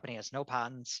what, this company has no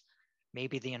patents.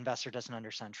 Maybe the investor doesn't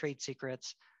understand trade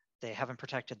secrets. They haven't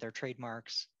protected their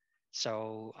trademarks.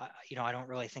 So, you know, I don't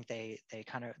really think they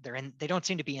don't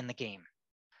seem to be in the game.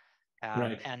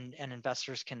 Right. And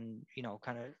investors can, you know,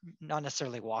 kind of not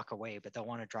necessarily walk away, but they'll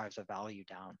want to drive the value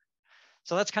down.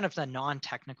 So that's kind of the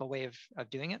non-technical way of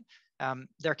doing it.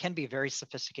 There can be very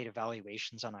sophisticated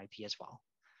valuations on IP as well,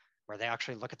 where they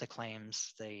actually look at the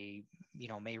claims. They, you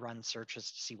know, may run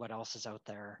searches to see what else is out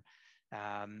there.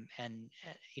 And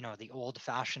you know, the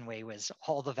old-fashioned way was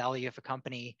all the value of a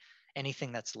company.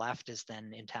 Anything that's left is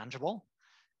then intangible.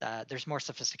 There's more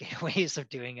sophisticated ways of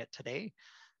doing it today.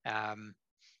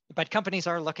 But companies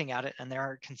are looking at it, and they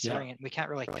are considering it. We can't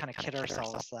really kind of kid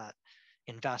ourselves that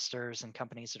investors and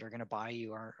companies that are going to buy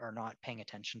you are not paying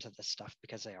attention to this stuff,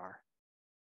 because they are.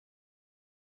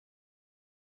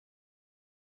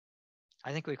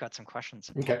 I think we've got some questions.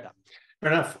 Okay,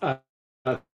 fair enough.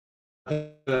 That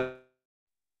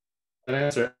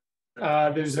answer.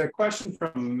 There's a question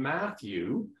from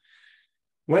Matthew.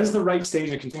 When's the right stage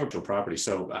in consumer property?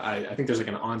 So I think there's like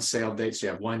an on sale date. So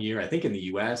you have 1 year, I think in the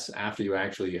US, after you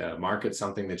actually market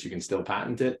something, that you can still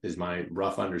patent it, is my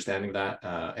rough understanding of that.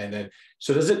 And then,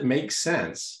 so does it make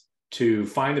sense to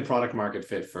find the product market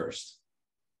fit first?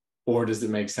 Or does it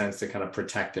make sense to kind of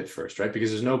protect it first, right? Because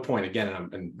there's no point, again,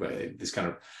 and this kind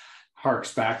of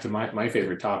harks back to my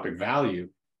favorite topic, value.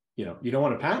 You know, you don't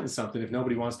want to patent something if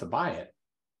nobody wants to buy it.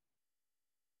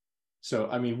 So,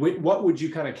 I mean, what would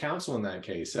you kind of counsel in that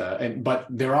case? But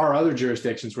there are other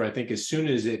jurisdictions where I think as soon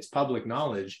as it's public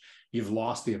knowledge, you've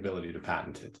lost the ability to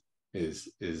patent it,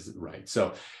 is right.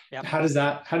 So yep. How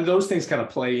do those things kind of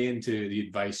play into the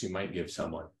advice you might give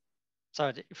someone?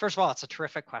 So first of all, it's a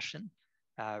terrific question.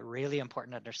 Really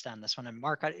important to understand this one. And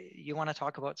Mark, you want to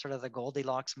talk about sort of the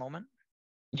Goldilocks moment?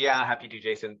 Yeah, happy to,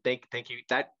 Jason. Thank you.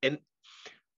 And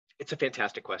it's a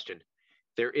fantastic question.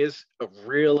 There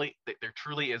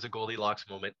truly is a Goldilocks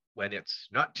moment when it's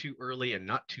not too early and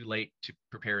not too late to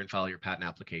prepare and file your patent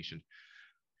application.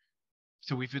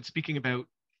 So we've been speaking about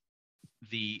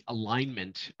the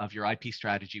alignment of your IP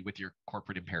strategy with your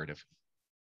corporate imperative.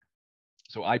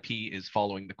 So IP is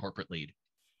following the corporate lead.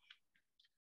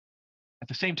 At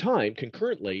the same time,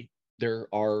 concurrently, there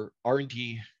are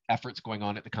R&D efforts going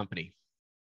on at the company.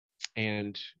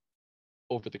 And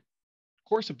over the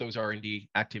course of those R&D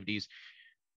activities,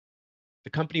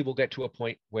 the company will get to a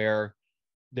point where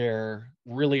they're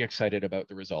really excited about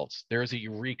the results. There is a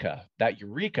eureka. That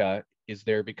eureka is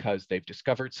there because they've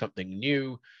discovered something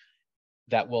new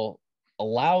that will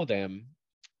allow them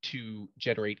to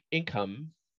generate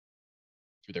income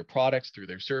through their products, through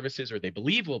their services, or they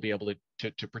believe will be able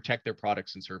to protect their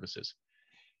products and services.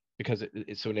 Because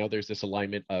so now there's this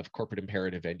alignment of corporate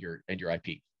imperative and your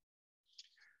IP.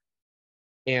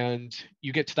 And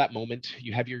you get to that moment,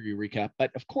 you have your eureka,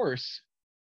 but of course,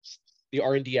 the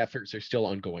R&D efforts are still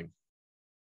ongoing.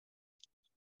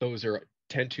 Those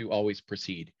tend to always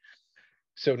proceed.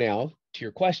 So now, to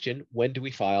your question, when do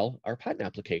we file our patent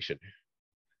application?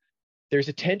 There's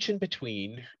a tension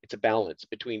it's a balance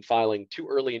between filing too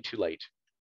early and too late.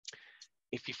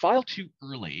 If you file too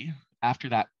early,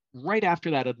 right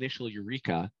after that initial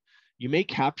eureka, you may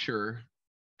capture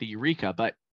the eureka,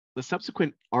 but the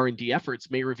subsequent R&D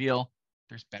efforts may reveal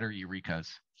there's better eurekas.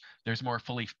 There's more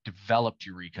fully developed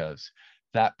eurekas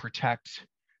that protect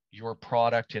your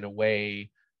product in a way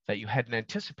that you hadn't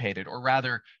anticipated, or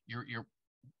rather,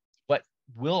 what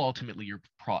will ultimately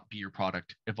be your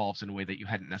product evolves in a way that you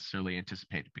hadn't necessarily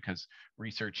anticipated, because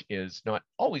research is not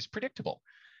always predictable.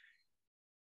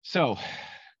 So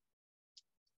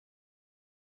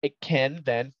it can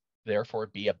then, therefore,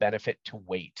 be a benefit to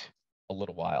wait a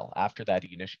little while after that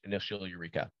initial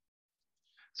eureka.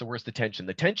 So where's the tension?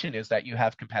 The tension is that you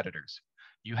have competitors.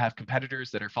 You have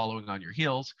competitors that are following on your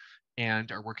heels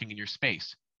and are working in your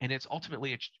space. And it's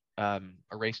ultimately a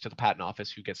race to the patent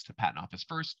office. Who gets to the patent office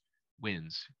first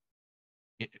wins.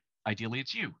 Ideally,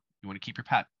 it's you. You want to keep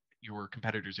your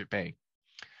competitors at bay.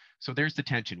 So there's the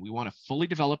tension. We want to fully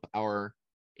develop our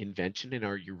invention and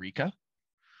our eureka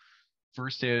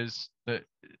versus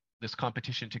this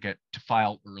competition to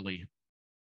file early,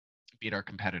 beat our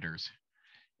competitors.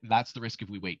 And that's the risk if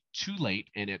we wait too late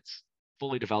and it's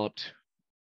fully developed,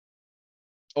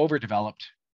 overdeveloped,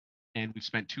 and we've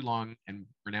spent too long and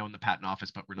we're now in the patent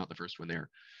office, but we're not the first one there.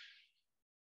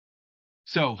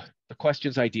 So the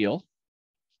question's ideal.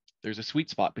 There's a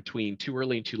sweet spot between too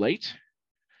early and too late.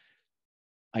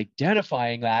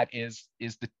 Identifying that is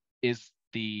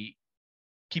the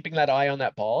keeping that eye on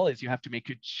that ball. Is you have to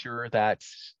make sure that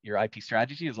your IP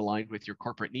strategy is aligned with your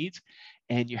corporate needs,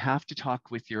 and you have to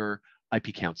talk with your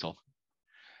IP counsel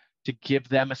to give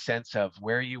them a sense of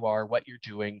where you are, what you're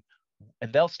doing,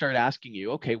 and they'll start asking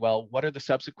you, okay, well, what are the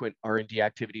subsequent R&D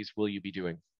activities will you be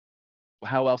doing?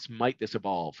 How else might this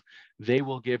evolve? They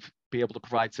will be able to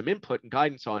provide some input and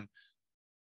guidance on,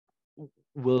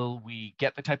 will we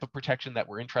get the type of protection that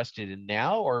we're interested in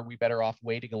now, or are we better off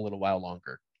waiting a little while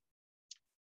longer?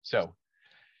 So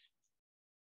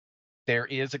there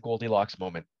is a Goldilocks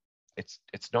moment. It's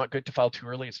not good to file too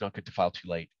early. It's not good to file too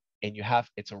late. And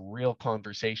it's a real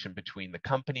conversation between the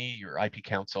company, your IP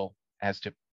counsel, as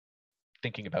to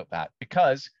thinking about that.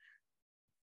 Because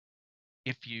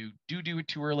if you do it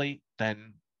too early,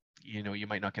 then you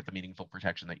might not get the meaningful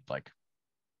protection that you'd like.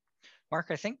 Mark,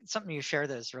 I think something you share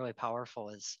that is really powerful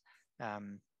is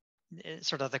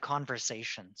sort of the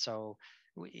conversation. So,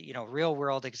 real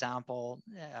world example,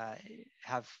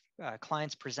 have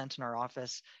clients present in our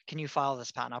office, can you file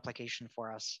this patent application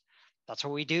for us? That's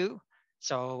what we do.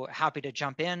 So happy to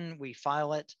jump in, we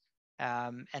file it.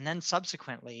 And then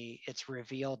subsequently, it's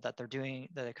revealed that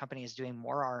the company is doing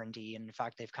more R&D. And in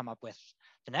fact, they've come up with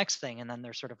the next thing. And then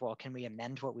they're sort of, well, can we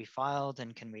amend what we filed?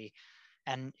 And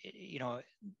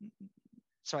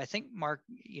So I think, Mark,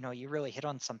 you really hit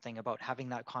on something about having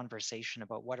that conversation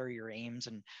about what are your aims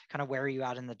and kind of where are you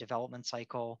at in the development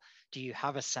cycle? Do you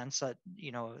have a sense that,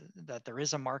 that there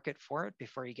is a market for it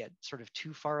before you get sort of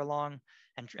too far along,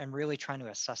 and really trying to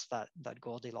assess that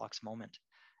Goldilocks moment?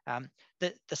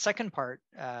 The second part,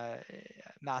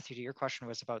 Matthew, to your question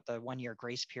was about the 1-year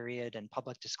grace period and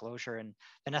public disclosure. And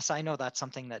Vanessa, I know that's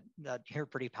something that you're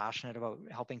pretty passionate about,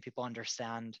 helping people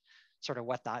understand sort of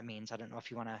what that means. I don't know if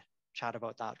you want to chat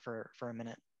about that for a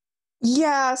minute.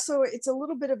 Yeah, so it's a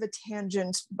little bit of a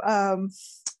tangent,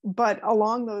 but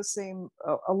along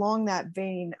that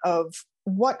vein of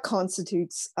what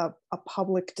constitutes a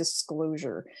public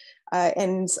disclosure.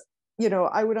 And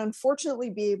I would unfortunately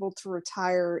be able to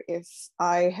retire if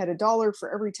I had $1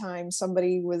 for every time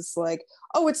somebody was like,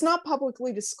 oh, it's not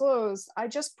publicly disclosed, I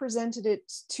just presented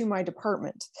it to my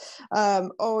department.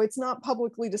 Oh, it's not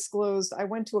publicly disclosed, I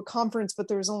went to a conference, but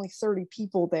there was only 30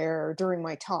 people there during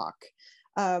my talk.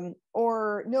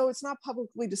 Or no, it's not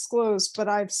publicly disclosed, but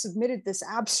I've submitted this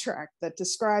abstract that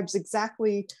describes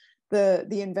exactly the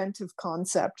inventive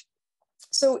concept.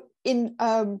 So in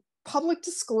public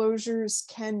disclosures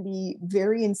can be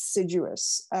very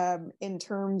insidious in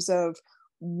terms of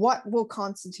what will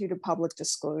constitute a public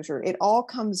disclosure. It all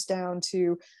comes down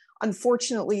to,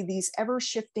 unfortunately, these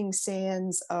ever-shifting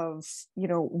sands of,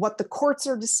 what the courts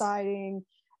are deciding,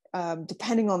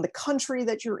 depending on the country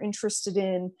that you're interested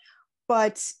in.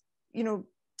 But,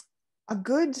 a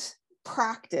good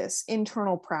practice,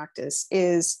 internal practice,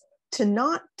 is to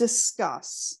not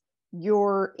discuss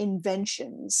your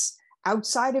inventions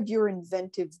outside of your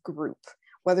inventive group,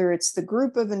 whether it's the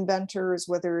group of inventors,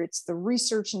 whether it's the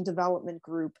research and development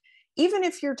group. Even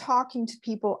if you're talking to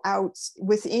people out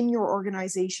within your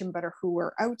organization, but who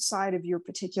are outside of your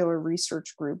particular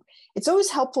research group, it's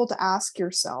always helpful to ask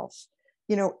yourself,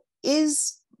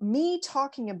 is me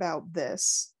talking about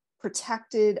this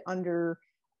protected under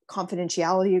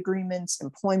confidentiality agreements,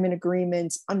 employment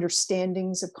agreements,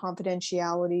 understandings of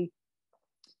confidentiality?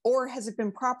 Or has it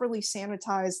been properly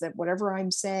sanitized that whatever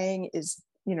I'm saying is,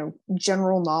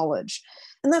 general knowledge?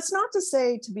 And that's not to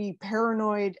say to be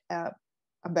paranoid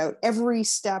about every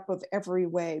step of every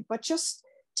way, but just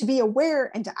to be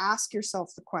aware and to ask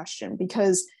yourself the question,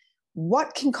 because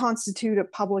what can constitute a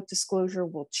public disclosure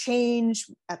will change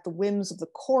at the whims of the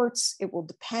courts. It will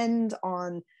depend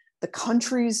on the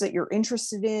countries that you're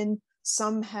interested in.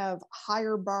 Some have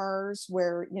higher bars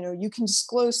where, you can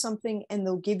disclose something and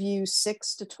they'll give you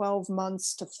 6 to 12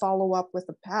 months to follow up with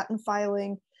a patent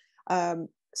filing.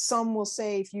 Some will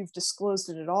say if you've disclosed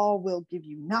it at all, we'll give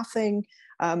you nothing.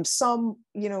 Some,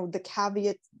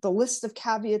 the list of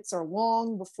caveats are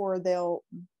long before they'll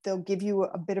give you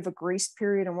a bit of a grace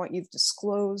period on what you've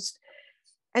disclosed.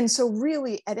 And so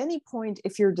really, at any point,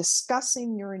 if you're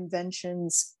discussing your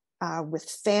inventions with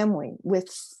family,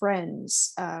 with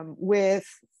friends, with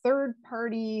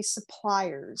third-party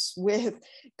suppliers, with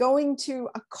going to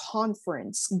a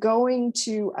conference, going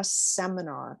to a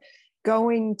seminar,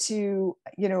 going to,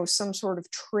 some sort of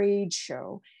trade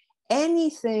show,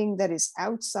 anything that is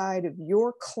outside of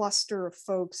your cluster of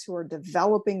folks who are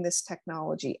developing this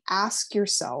technology, ask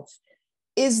yourself,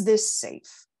 is this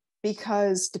safe?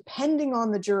 Because depending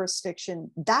on the jurisdiction,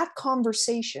 that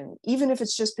conversation, even if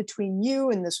it's just between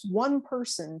you and this one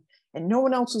person and no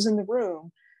one else was in the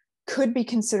room, could be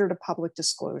considered a public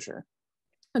disclosure.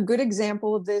 A good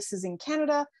example of this is in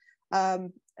Canada.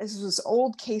 This was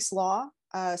old case law.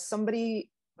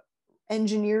 Somebody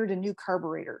engineered a new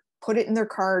carburetor, put it in their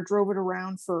car, drove it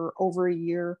around for over a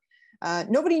year.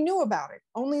 Nobody knew about it,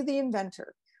 only the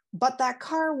inventor. But that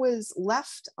car was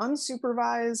left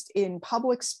unsupervised in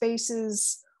public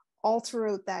spaces all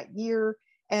throughout that year.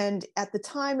 And at the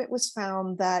time, it was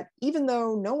found that even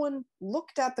though no one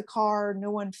looked at the car,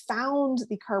 no one found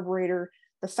the carburetor,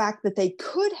 the fact that they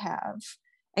could have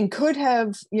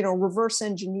reverse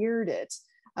engineered it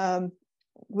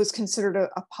was considered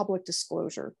a public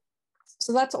disclosure.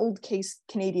 So that's old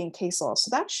Canadian case law. So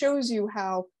that shows you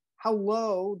how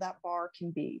low that bar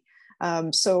can be.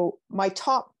 So my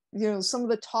top, some of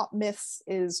the top myths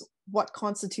is what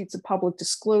constitutes a public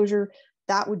disclosure.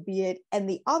 That would be it. And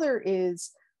the other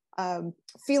is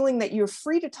feeling that you're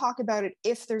free to talk about it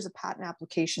if there's a patent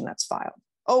application that's filed.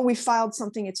 Oh, we filed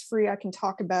something, it's free, I can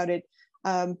talk about it.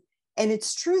 And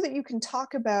it's true that you can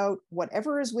talk about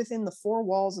whatever is within the 4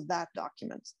 walls of that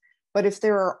document. But if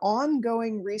there are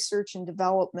ongoing research and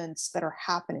developments that are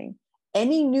happening,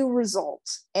 any new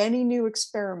results, any new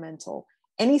experimental,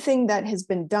 anything that has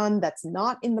been done that's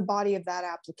not in the body of that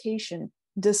application,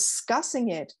 discussing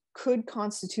it could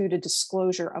constitute a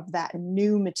disclosure of that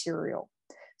new material.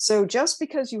 So just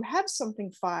because you have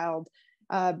something filed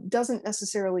doesn't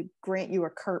necessarily grant you a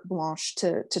carte blanche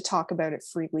to talk about it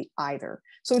freely either.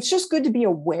 So it's just good to be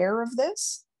aware of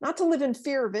this, not to live in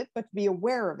fear of it, but to be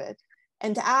aware of it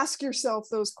and to ask yourself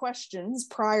those questions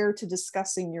prior to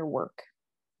discussing your work.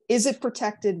 Is it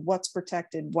protected? What's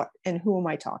protected? What and who am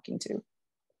I talking to?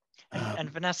 And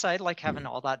Vanessa, I like having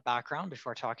all that background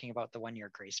before talking about the 1-year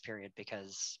grace period,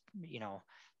 because, you know,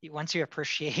 once you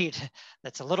appreciate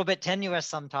that's a little bit tenuous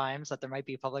sometimes, that there might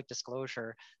be public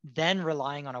disclosure, then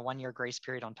relying on a 1-year grace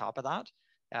period on top of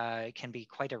that can be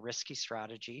quite a risky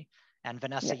strategy. And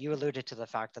Vanessa, you alluded to the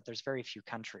fact that there's very few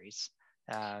countries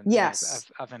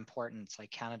of importance,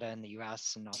 like Canada and the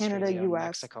US and Australia and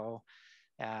Mexico.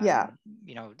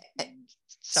 You know,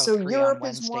 South so Korea Europe on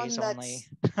is one Wednesdays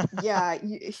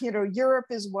only. you know, Europe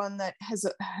is one that has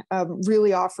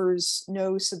really offers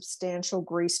no substantial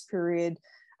grace period.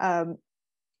 And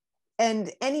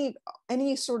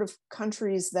any sort of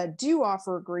countries that do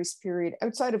offer a grace period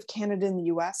outside of Canada and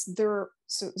the US,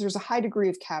 there's a high degree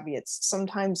of caveats.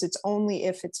 Sometimes it's only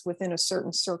if it's within a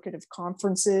certain circuit of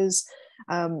conferences.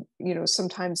 You know,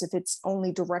 sometimes if it's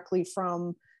only directly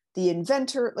from the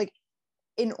inventor. Like,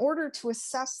 in order to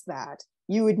assess that,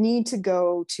 you would need to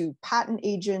go to patent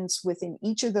agents within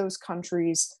each of those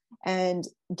countries and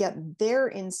get their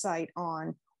insight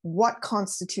on what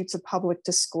constitutes a public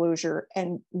disclosure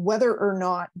and whether or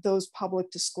not those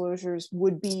public disclosures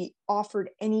would be offered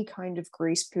any kind of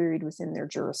grace period within their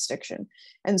jurisdiction.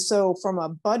 And so from a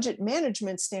budget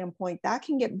management standpoint, that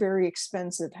can get very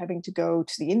expensive, having to go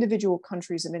to the individual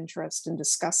countries of interest and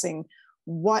discussing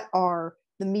what are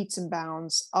the metes and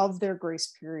bounds of their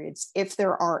grace periods, if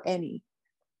there are any.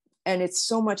 And it's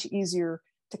so much easier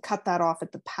to cut that off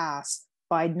at the pass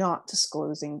by not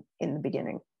disclosing in the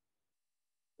beginning.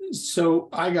 So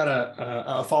I got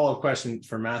a follow-up question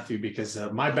for Matthew, because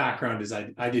my background is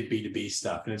I did B2B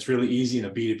stuff, and it's really easy in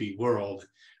a B2B world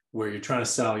where you're trying to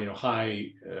sell,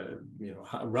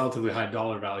 relatively high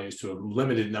dollar values to a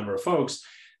limited number of folks,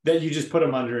 that you just put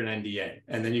them under an NDA,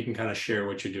 and then you can kind of share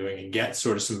what you're doing and get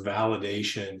sort of some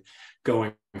validation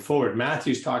going forward.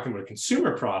 Matthew's talking about a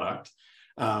consumer product.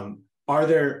 Are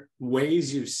there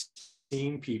ways you've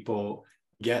seen people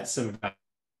get some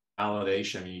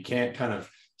validation? I mean, you can't kind of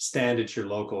stand at your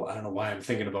local, I don't know why I'm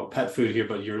thinking about pet food here,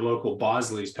 but your local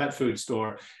Bosley's pet food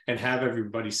store and have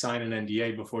everybody sign an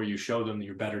NDA before you show them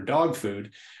your better dog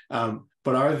food.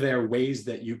 But are there ways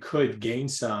that you could gain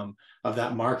some of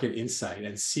that market insight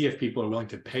and see if people are willing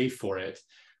to pay for it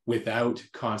without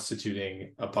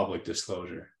constituting a public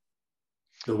disclosure?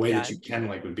 The way that you can,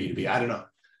 like with B2B, I don't know.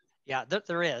 Yeah,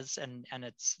 there is, and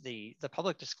it's the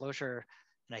public disclosure,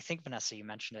 and I think, Vanessa, you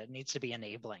mentioned it needs to be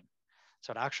enabling.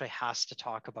 So it actually has to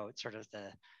talk about sort of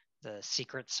the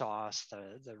secret sauce,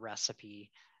 the recipe.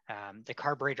 The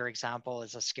carburetor example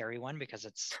is a scary one because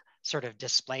it's sort of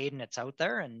displayed and it's out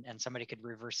there, and somebody could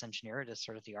reverse engineer it as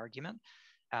sort of the argument.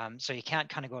 So you can't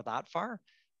kind of go that far,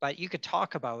 but you could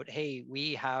talk about, hey,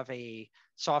 we have a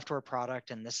software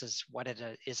product and this is what it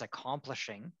is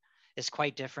accomplishing. Is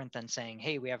quite different than saying,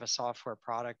 hey, we have a software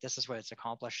product, this is what it's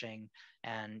accomplishing,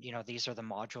 and these are the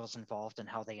modules involved and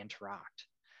how they interact.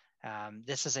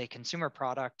 This is a consumer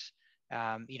product.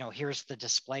 Here's the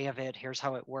display of it. Here's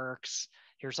how it works.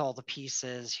 Here's all the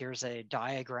pieces. Here's a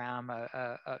diagram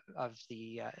of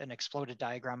an exploded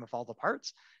diagram of all the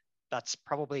parts. That's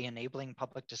probably enabling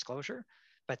public disclosure.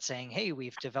 But saying, hey,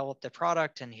 we've developed the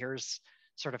product and here's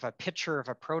sort of a picture of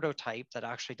a prototype that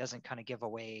actually doesn't kind of give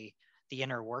away the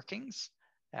inner workings,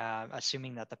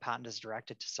 assuming that the patent is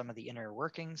directed to some of the inner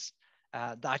workings,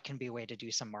 that can be a way to do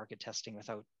some market testing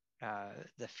without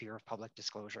the fear of public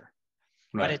disclosure.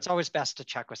 Right. But it's always best to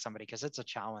check with somebody because it's a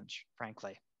challenge,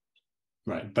 frankly.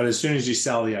 Right. But as soon as you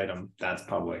sell the item, that's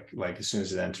public. Like as soon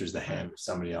as it enters the hand of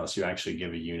somebody else, you actually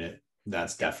give a unit.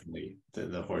 That's definitely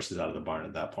the horses out of the barn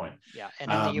at that point. Yeah.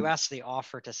 And in the US, the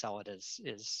offer to sell it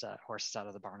is horses out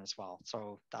of the barn as well.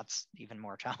 So that's even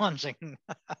more challenging.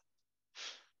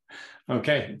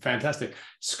 Okay, fantastic.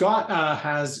 Scott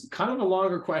has kind of a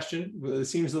longer question. It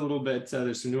seems a little bit,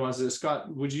 there's some nuances.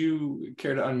 Scott, would you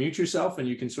care to unmute yourself and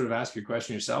you can sort of ask your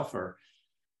question yourself, or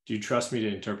do you trust me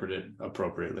to interpret it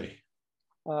appropriately?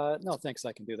 No, thanks.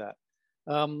 I can do that.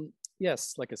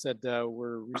 Yes, like I said,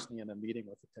 we're recently in a meeting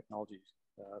with a technology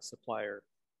supplier.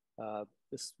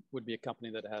 This would be a company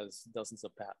that has dozens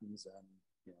of patents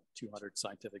and 200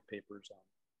 scientific papers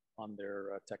on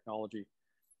their technology.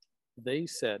 They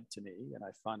said to me, and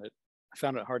I found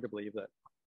it hard to believe that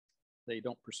they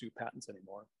don't pursue patents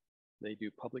anymore. They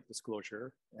do public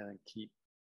disclosure and keep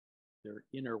their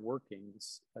inner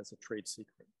workings as a trade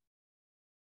secret.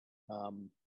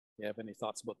 You have any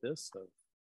thoughts about this?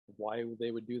 why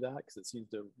they would do that, because it seems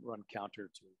to run counter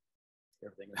to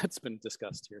everything that's been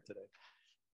discussed here today.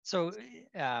 So,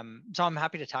 so I'm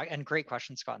happy to talk, and great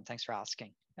question, Scott, and thanks for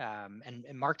asking. And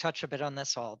Mark touched a bit on this,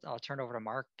 so I'll turn over to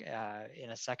Mark in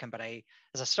a second. But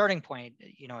as a starting point,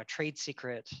 you know, a trade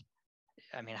secret,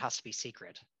 I mean, it has to be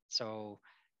secret. So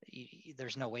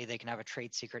there's no way they can have a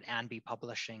trade secret and be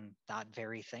publishing that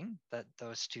very thing. That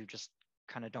those two just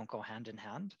kind of don't go hand in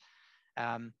hand.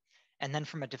 And then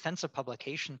from a defensive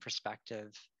publication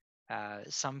perspective,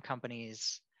 some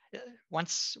companies,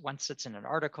 once it's in an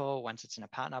article, once it's in a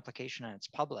patent application and it's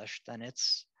published, then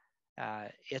it's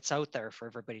out there for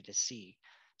everybody to see.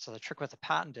 So the trick with a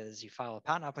patent is you file a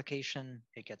patent application,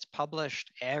 it gets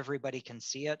published, everybody can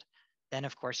see it. Then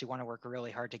of course you want to work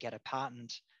really hard to get a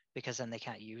patent, because then they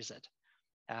can't use it.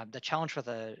 The challenge with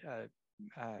a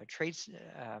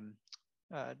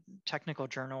technical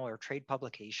journal or trade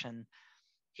publication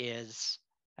is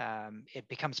it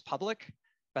becomes public,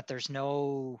 but there's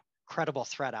no credible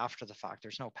threat after the fact.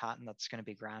 There's no patent that's going to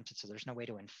be granted, so there's no way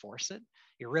to enforce it.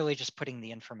 You're really just putting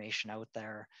the information out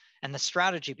there. And the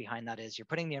strategy behind that is you're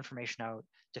putting the information out,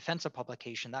 defensive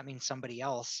publication. That means somebody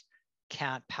else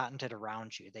can't patent it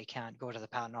around you. They can't go to the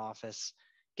patent office,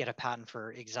 get a patent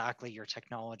for exactly your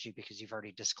technology because you've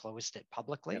already disclosed it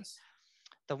publicly. Yes.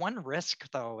 The one risk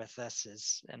though with this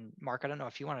is, and Mark, I don't know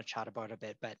if you want to chat about it a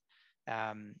bit, but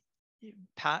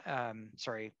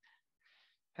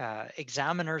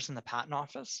examiners in the patent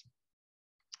office,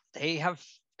 they have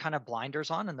kind of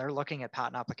blinders on and they're looking at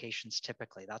patent applications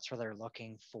typically. That's where they're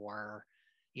looking for,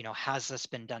 you know, has this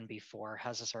been done before?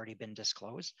 Has this already been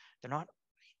disclosed? They're not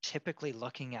typically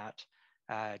looking at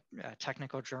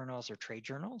technical journals or trade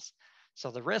journals. So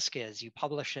the risk is you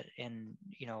publish it in,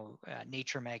 you know,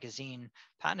 Nature magazine,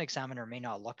 patent examiner may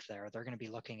not look there. They're going to be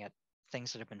looking at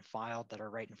things that have been filed that are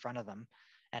right in front of them.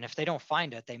 And if they don't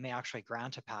find it, they may actually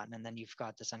grant a patent. And then you've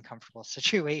got this uncomfortable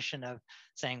situation of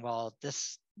saying, well,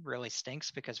 this really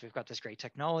stinks because we've got this great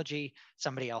technology.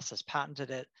 Somebody else has patented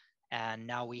it. And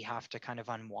now we have to kind of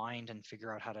unwind and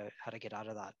figure out how to get out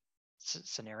of that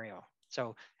scenario.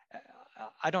 So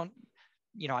I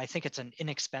think it's an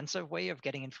inexpensive way of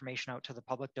getting information out to the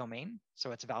public domain.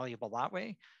 So it's valuable that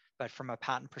way. But from a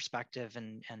patent perspective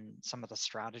and some of the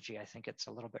strategy, I think it's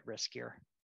a little bit riskier.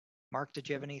 Mark, did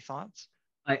you have any thoughts?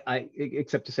 I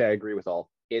except to say I agree with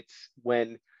all. It's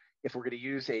if we're going to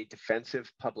use a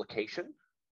defensive publication,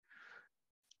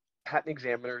 patent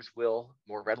examiners will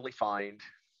more readily find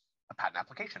a patent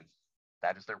application.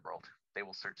 That is their world. They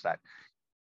will search that.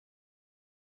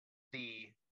 The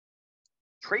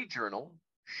trade journal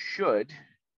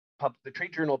the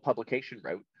trade journal publication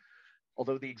route,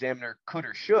 although the examiner could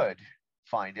or should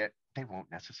find it, they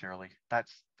won't necessarily.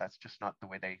 That's just not the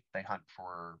way they hunt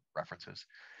for references.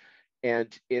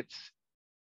 And it's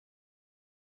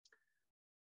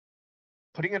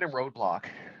putting it in roadblock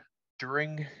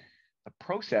during the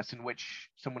process in which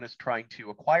someone is trying to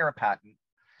acquire a patent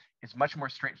is much more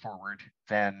straightforward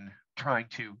than trying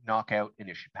to knock out an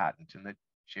issued patent. And this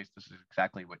is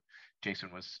exactly what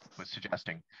Jason was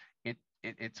suggesting.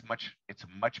 It's a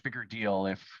much bigger deal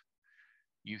if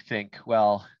you think,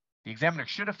 well, the examiner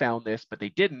should have found this, but they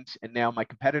didn't, and now my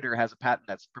competitor has a patent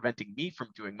that's preventing me from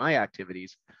doing my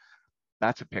activities.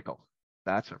 That's a pickle.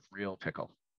 That's a real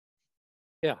pickle.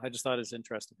 Yeah, I just thought it's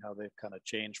interesting how they've kind of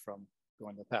changed from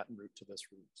going the patent route to this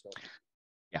route. So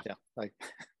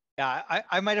yeah,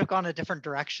 I might have gone a different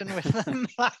direction with them.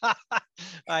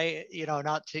 I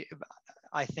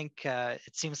think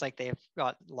it seems like they've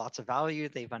got lots of value.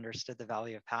 They've understood the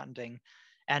value of patenting.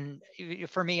 And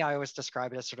for me, I always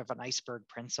describe it as sort of an iceberg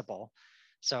principle.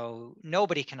 So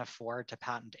nobody can afford to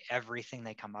patent everything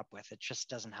they come up with. It just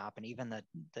doesn't happen. Even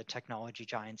the technology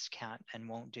giants can't and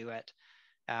won't do it.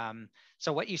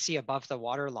 So what you see above the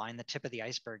waterline, the tip of the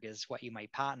iceberg, is what you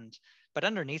might patent. But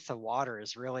underneath the water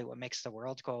is really what makes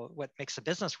the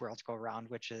business world go around,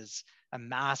 which is a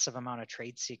massive amount of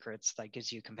trade secrets that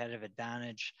gives you competitive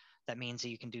advantage. That means that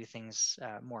you can do things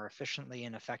more efficiently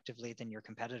and effectively than your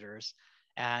competitors.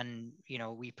 And,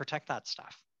 we protect that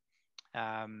stuff.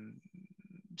 And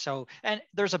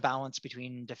there's a balance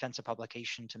between defensive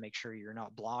publication to make sure you're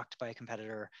not blocked by a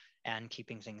competitor and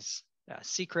keeping things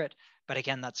secret. But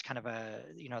again, that's kind of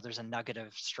there's a nugget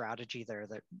of strategy there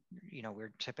that,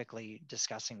 we're typically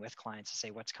discussing with clients to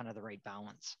say what's kind of the right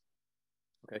balance.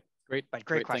 Okay, great. But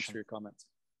great question. Thanks for your comments.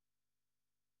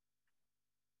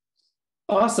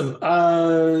 Awesome.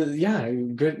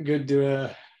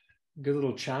 Good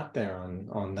little chat there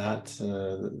on that,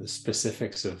 the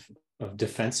specifics of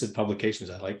defensive publications.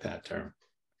 I like that term.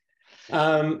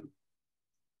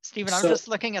 Stephen, I'm just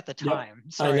looking at the time.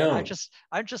 Yep, Sorry, I know.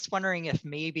 I'm just wondering if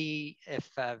maybe if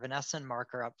Vanessa and Mark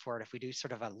are up for it, if we do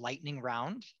sort of a lightning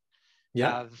round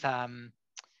of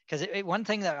because one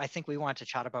thing that I think we want to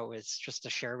chat about was just to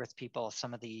share with people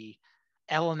some of the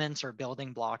elements or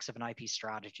building blocks of an IP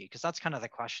strategy, because that's kind of the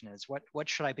question is what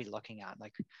should I be looking at?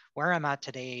 Like where I'm at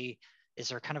today, is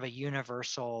there kind of a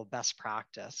universal best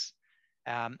practice?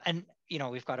 And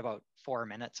we've got about 4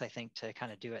 minutes, I think, to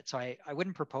kind of do it. So I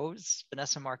wouldn't propose,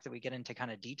 Vanessa and Mark, that we get into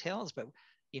kind of details, but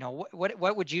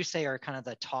what would you say are kind of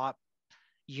the top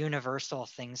universal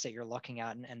things that you're looking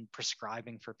at and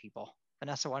prescribing for people?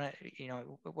 Vanessa,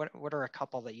 what are a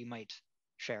couple that you might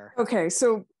share? Okay,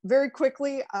 so very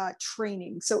quickly,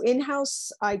 training. So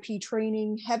in-house IP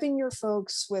training, having your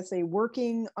folks with a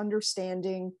working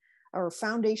understanding or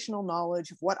foundational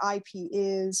knowledge of what IP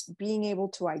is, being able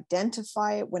to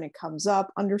identify it when it comes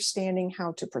up, understanding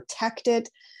how to protect it.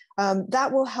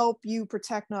 That will help you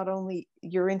protect not only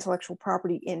your intellectual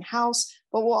property in-house,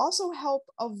 but will also help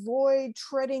avoid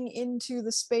treading into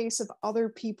the space of other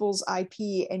people's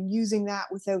IP and using that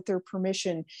without their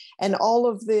permission, and all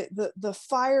of the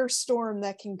firestorm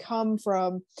that can come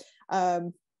from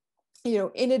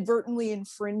inadvertently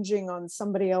infringing on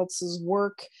somebody else's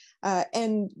work,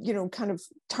 and kind of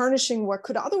tarnishing what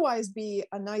could otherwise be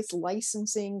a nice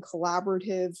licensing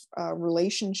collaborative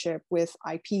relationship with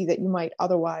IP that you might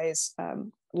otherwise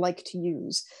like to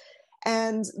use.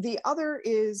 And the other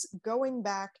is going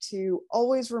back to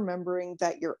always remembering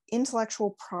that your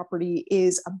intellectual property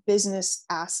is a business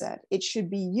asset. It should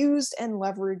be used and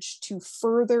leveraged to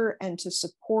further and to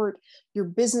support your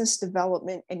business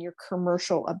development and your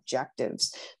commercial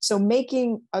objectives. So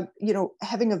having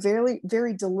a very,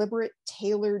 very deliberate,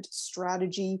 tailored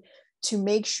strategy to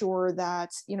make sure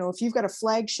that, if you've got a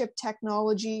flagship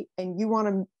technology and you want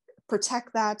to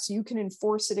protect that so you can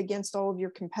enforce it against all of your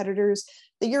competitors,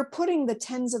 that you're putting the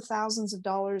tens of thousands of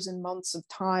dollars and months of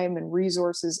time and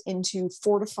resources into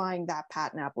fortifying that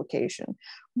patent application.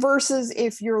 Versus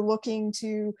if you're looking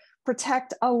to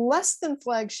protect a less than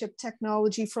flagship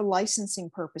technology for licensing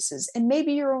purposes, and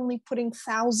maybe you're only putting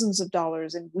thousands of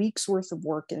dollars and weeks worth of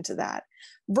work into that.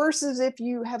 Versus if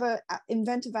you have an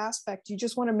inventive aspect, you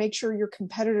just want to make sure your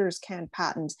competitors can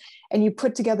patent, and you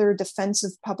put together a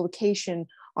defensive publication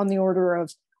on the order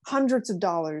of hundreds of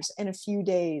dollars in a few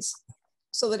days,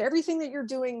 so that everything that you're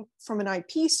doing from an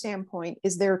IP standpoint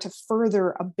is there to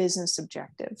further a business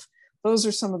objective. Those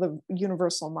are some of the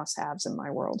universal must-haves in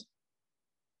my world.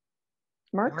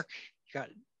 Mark, do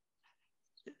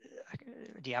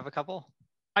you have a couple?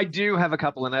 I do have a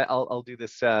couple, and I'll do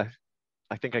this. I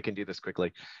think I can do this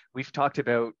quickly. We've talked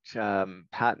about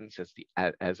patents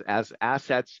as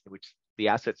assets, which the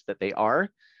assets that they are.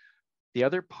 The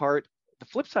other part, the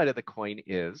flip side of the coin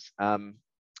is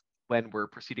when we're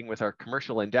proceeding with our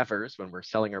commercial endeavors, when we're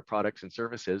selling our products and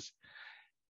services,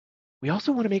 we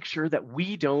also want to make sure that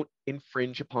we don't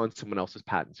infringe upon someone else's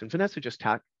patents. And Vanessa just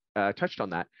touched on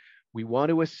that. We want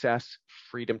to assess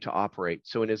freedom to operate.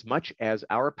 So in as much as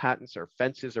our patents are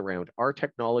fences around our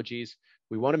technologies,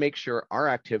 we want to make sure our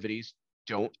activities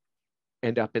don't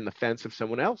end up in the fence of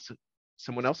someone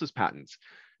else's patents,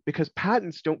 because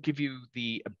patents don't give you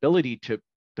the ability to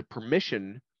the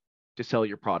permission to sell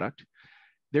your product.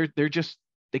 They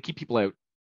keep people out.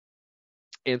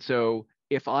 And so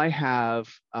if I have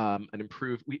an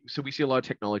improved, so we see a lot of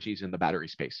technologies in the battery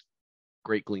space,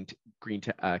 great clean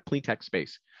tech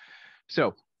space.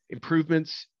 So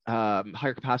improvements,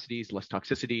 higher capacities, less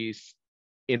toxicities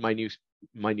in my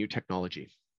new technology.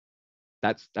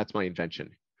 That's my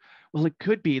invention. Well, it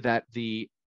could be that the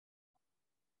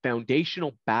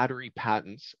foundational battery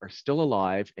patents are still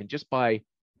alive, and just by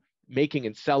making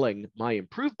and selling my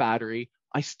improved battery,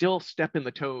 I still step in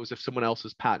the toes of someone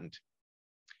else's patent.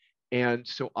 And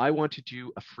so I want to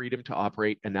do a freedom to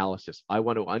operate analysis. I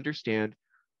want to understand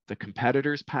the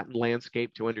competitor's patent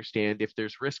landscape to understand if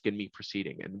there's risk in me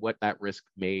proceeding and what that risk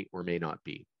may or may not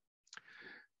be.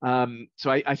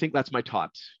 So I think that's my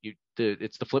tops.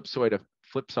 It's the flip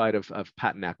side of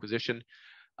patent acquisition.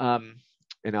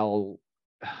 And I'll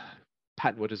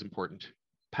patent what is important.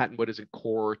 Patent what is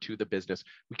core to the business.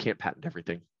 We can't patent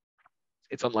everything.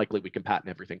 It's unlikely we can patent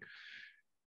everything.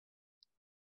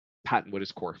 Patent what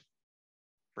is core.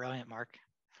 Brilliant, Mark.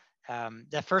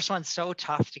 The first one's so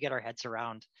tough to get our heads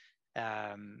around.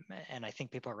 And I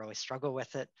think people really struggle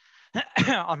with it.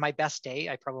 On my best day,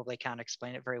 I probably can't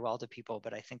explain it very well to people,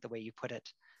 but I think the way you put it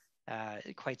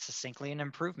quite succinctly, an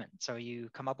improvement. So you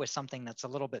come up with something that's a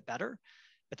little bit better.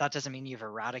 but that doesn't mean you've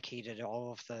eradicated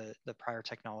all of the prior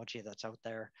technology that's out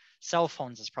there. Cell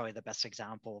phones is probably the best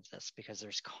example of this because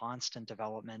there's constant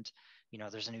development. You know,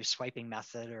 there's a new swiping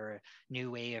method or a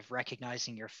new way of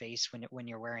recognizing your face when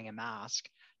you're wearing a mask,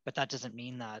 but that doesn't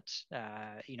mean that,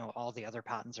 you know, all the other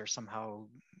patents are somehow,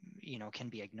 you know, can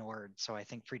be ignored. So I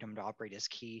think freedom to operate is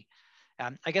key.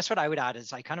 I guess what I would add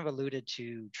is I kind of alluded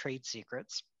to trade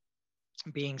secrets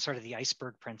being sort of the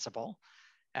iceberg principle.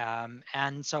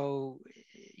 And so,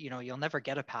 you know, you'll never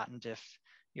get a patent if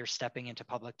you're stepping into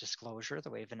public disclosure the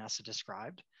way Vanessa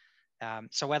described.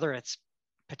 So whether it's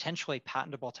potentially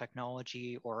patentable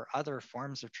technology or other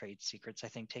forms of trade secrets, I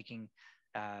think taking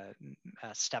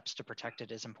steps to protect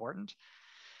it is important.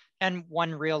 And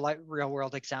one real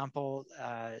world example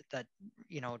that,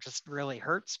 you know, just really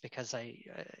hurts because I,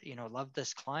 you know, love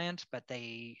this client, but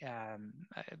they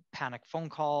panic phone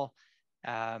call.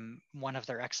 One of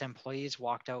their ex-employees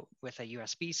walked out with a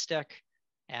USB stick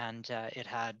and it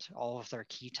had all of their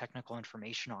key technical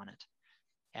information on it.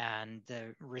 And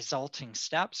the resulting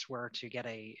steps were to get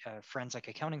a forensic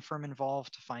accounting firm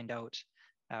involved to find out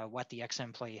what the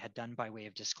ex-employee had done by way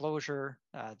of disclosure.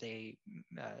 They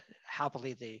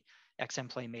happily, the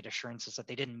ex-employee made assurances that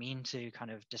they didn't mean to kind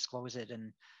of disclose it,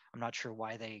 and I'm not sure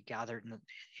why they gathered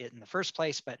it in the first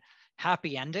place, but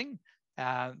happy ending.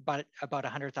 But about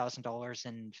 $100,000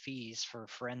 in fees for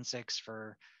forensics,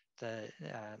 for the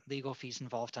legal fees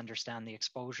involved to understand the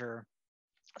exposure.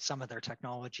 Some of their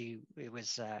technology, it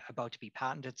was about to be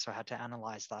patented, so I had to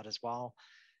analyze that as well.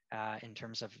 In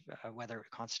terms of whether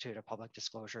it constituted a public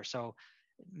disclosure. So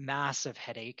massive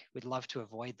headache. We'd love to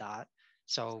avoid that.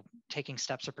 So taking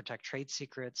steps to protect trade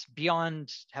secrets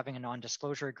beyond having a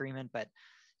non-disclosure agreement, but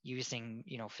using,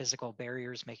 you know, physical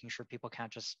barriers, making sure people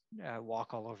can't just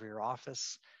walk all over your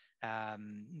office,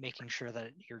 making sure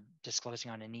that you're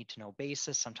disclosing on a need-to-know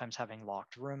basis, sometimes having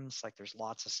locked rooms, like there's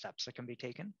lots of steps that can be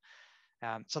taken.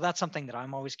 So that's something that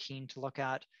I'm always keen to look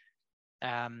at.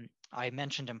 I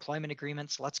mentioned employment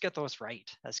agreements. Let's get those right.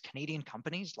 As Canadian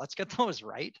companies, let's get those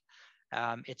right.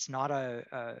 It's not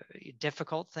a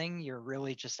difficult thing. You're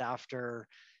really just after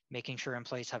making sure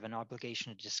employees have an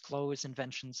obligation to disclose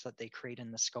inventions that they create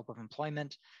in the scope of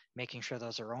employment, making sure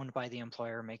those are owned by the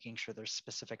employer, making sure there's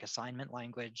specific assignment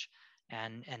language,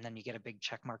 and then you get a big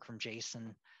check mark from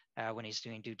Jason when he's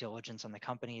doing due diligence on the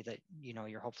company that, you know,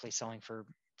 you're hopefully selling for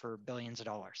billions of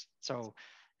dollars. So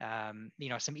you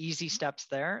know, some easy steps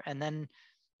there. And then,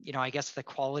 you know, I guess the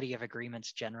quality of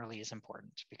agreements generally is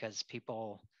important because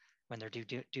people, when they're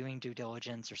doing due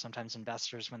diligence, or sometimes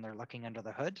investors when they're looking under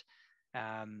the hood,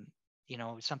 you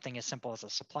know, something as simple as a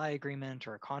supply agreement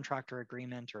or a contractor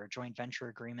agreement or a joint venture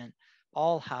agreement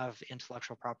all have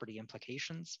intellectual property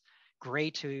implications.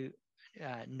 Great to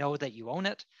know that you own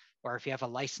it, or if you have a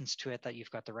license to it, that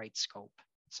you've got the right scope.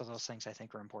 So those things I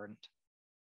think are important.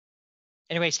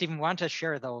 Anyway, Stephen, we want to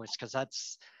share those because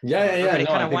that's, everybody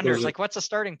kind of wonders, like, what's a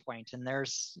starting point? And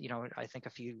there's, you know, I think a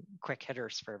few quick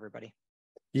hitters for everybody.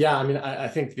 Yeah, I mean, I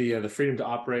think the freedom to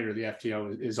operate, or the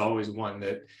FTO, is always one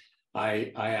that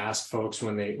I ask folks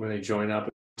when they join up,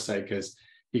 because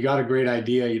you got a great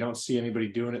idea, you don't see anybody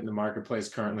doing it in the marketplace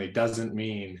currently, doesn't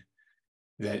mean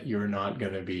that you're not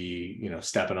going to be, you know,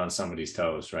 stepping on somebody's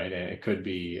toes, right? And it could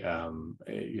be,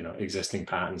 you know, existing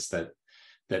patents that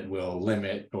will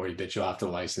limit, or that you'll have to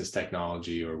license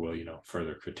technology, or will, you know,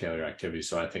 further curtail your activity.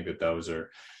 So I think that those are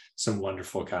some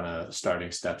wonderful kind of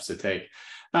starting steps to take.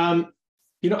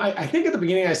 You know, I think at the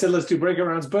beginning I said, let's do breakout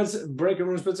rooms, but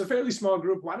it's a fairly small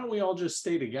group. Why don't we all just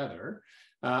stay together?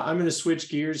 I'm going to switch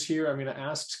gears here. I'm going to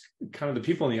ask kind of the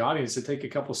people in the audience to take a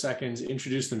couple seconds,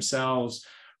 introduce themselves,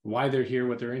 why they're here,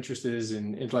 what their interest is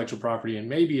in intellectual property, and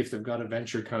maybe if they've got a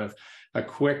venture, kind of a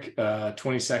quick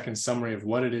 20-second summary of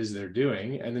what it is they're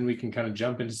doing, and then we can kind of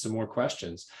jump into some more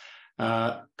questions.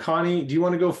 Connie, do you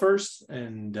want to go first?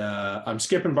 And I'm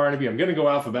skipping Barnaby. I'm going to go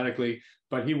alphabetically,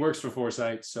 but he works for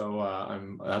Foresight,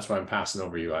 so that's why I'm passing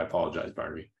over you. I apologize,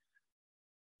 Barnaby.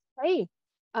 Hey,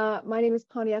 my name is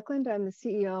Connie Eklund. I'm the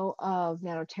CEO of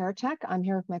NanoTerratech. I'm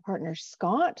here with my partner,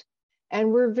 Scott.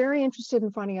 And we're very interested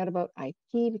in finding out about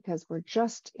IP because we're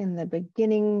just in the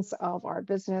beginnings of our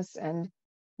business and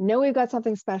know we've got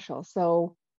something special.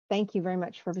 So thank you very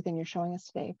much for everything you're showing us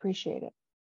today. Appreciate it.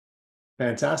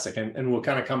 Fantastic. And we'll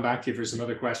kind of come back to you for some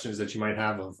other questions that you might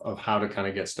have of how to kind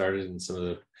of get started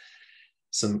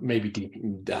and maybe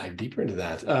dive deeper into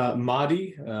that.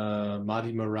 Mahdi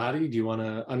Maradi, do you want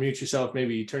to unmute yourself?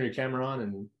 Maybe turn your camera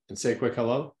on and say a quick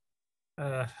hello.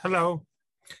 Hello.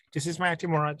 This is Mahdi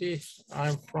Moradi.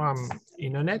 I'm from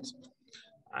Internet.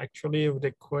 Actually, with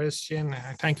the question,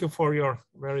 thank you for your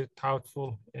very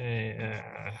thoughtful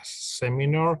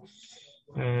seminar.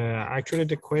 Actually,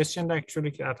 the question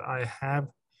that I have,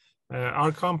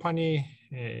 our company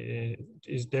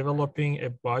is developing a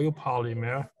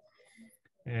biopolymer,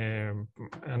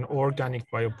 an organic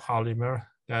biopolymer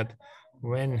that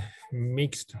when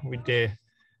mixed with the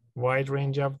wide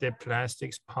range of the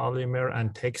plastics, polymer,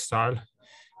 and textile,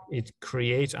 it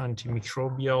creates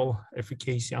antimicrobial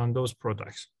efficacy on those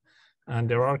products. And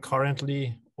there are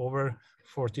currently over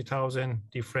 40,000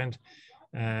 different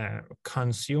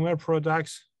consumer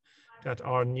products that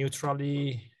are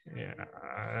neutrally,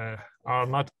 are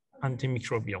not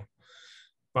antimicrobial.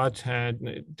 But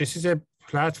this is a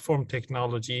platform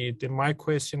technology. My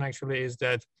question actually is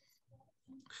that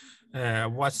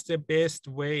what's the best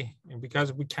way,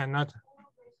 because we cannot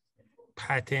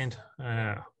patent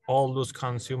all those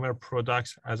consumer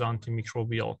products as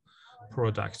antimicrobial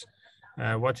products.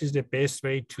 What is the best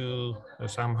way to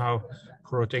somehow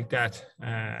protect that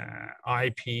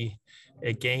IP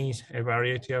against a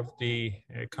variety of the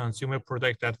consumer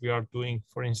product that we are doing,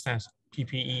 for instance,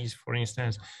 PPEs, for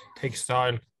instance,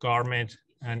 textile, garment,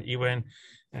 and even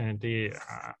the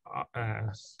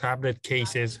tablet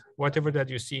cases, whatever that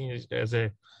you see as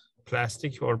a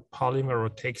plastic or polymer or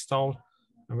textile,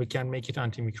 and we can make it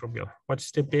antimicrobial.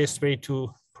 What's the best way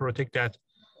to protect that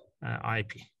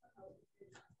IP?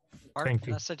 Mark, Thank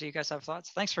you. Vanessa, do you guys have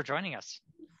thoughts? Thanks for joining us.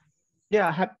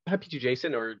 Yeah, happy to,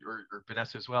 Jason, or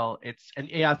Vanessa as well. And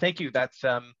yeah, thank you. That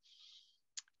sounds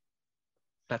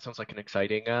like an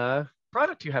exciting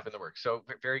product you have in the works. So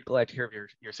very glad to hear of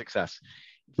your success.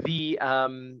 The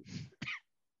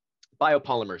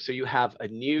biopolymer. So you have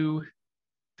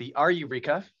our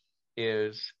Eureka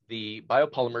is the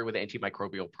biopolymer with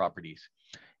antimicrobial properties,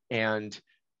 and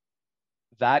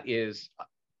that is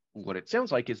what it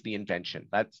sounds like is the invention.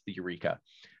 That's the Eureka.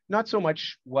 Not so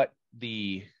much what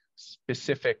the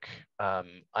specific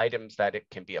items that it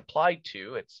can be applied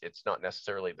to. It's not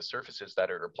necessarily the surfaces that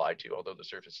are applied to, although the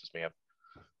surfaces may have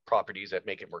properties that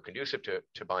make it more conducive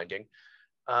to binding.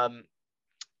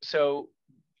 So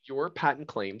your patent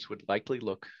claims would likely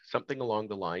look something along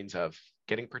the lines of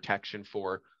getting protection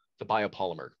for the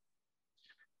biopolymer,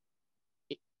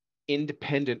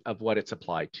 independent of what it's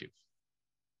applied to.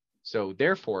 So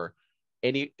therefore,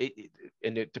 and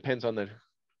it depends on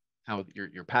how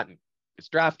your patent is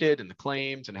drafted and the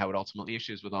claims and how it ultimately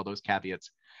issues with all those caveats.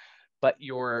 But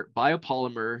your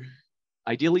biopolymer,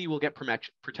 ideally, you will get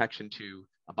protection to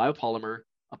a biopolymer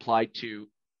applied to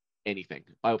anything,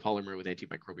 biopolymer with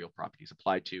antimicrobial properties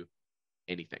applied to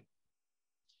anything.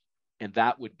 And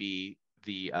that would be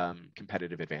the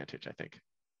competitive advantage, I think.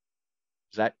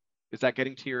 Is that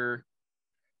getting to your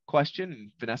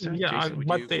question, Vanessa? Yeah, Jason,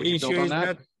 but the issue is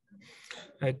that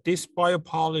this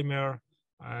biopolymer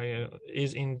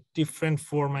is in different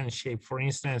form and shape. For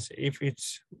instance, if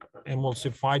it's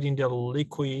emulsified in the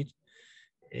liquid,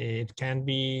 it can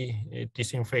be a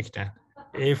disinfectant.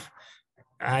 If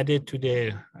added to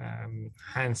the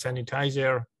hand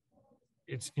sanitizer,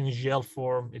 it's in gel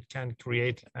form, it can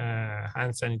create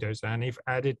hand sanitizer. And if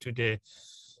added to the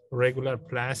regular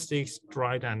plastics,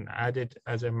 dried and added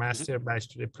as a master batch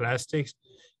to the plastics,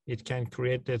 it can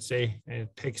create, let's say, a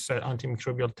textile,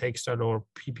 antimicrobial textile or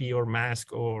PP or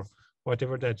mask or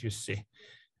whatever that you see.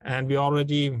 And we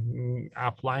already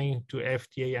applying to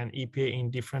FDA and EPA in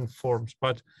different forms.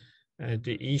 But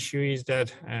the issue is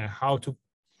that how to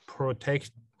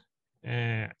protect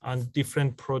on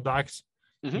different products.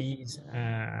 These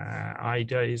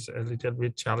idea is a little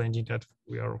bit challenging that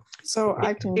we are. So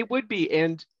it would be,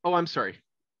 and I'm sorry,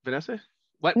 Vanessa.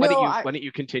 Why don't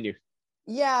you continue?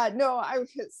 Yeah, no,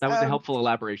 that was a helpful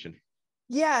elaboration.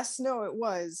 Yes, no, it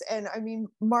was. And I mean,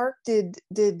 Mark did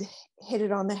hit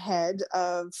it on the head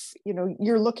of,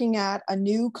 you're looking at a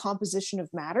new composition of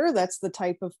matter. That's the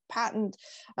type of patent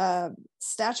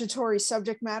statutory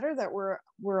subject matter that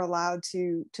we're allowed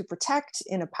to protect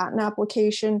in a patent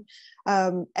application.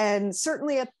 And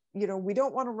certainly we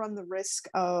don't want to run the risk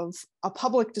of a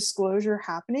public disclosure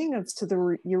happening to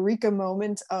the Eureka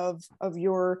moment of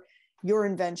your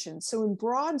invention. So in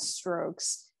broad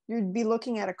strokes, you'd be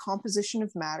looking at a composition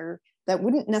of matter that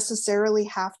wouldn't necessarily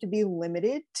have to be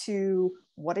limited to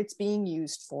what it's being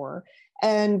used for.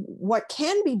 And what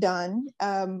can be done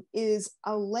is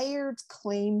a layered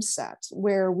claim set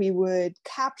where we would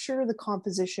capture the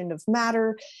composition of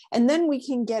matter, and then we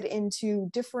can get into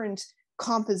different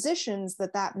compositions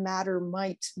that matter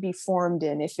might be formed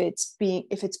in. If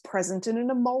it's present in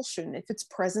an emulsion, if it's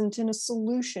present in a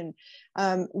solution,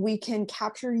 we can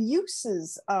capture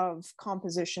uses of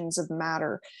compositions of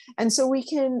matter. And so we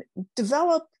can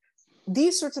develop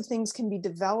these sorts of things can be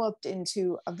developed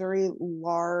into a very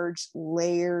large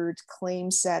layered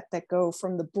claim set that go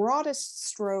from the broadest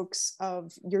strokes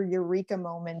of your eureka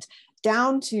moment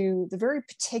down to the very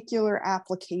particular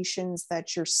applications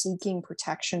that you're seeking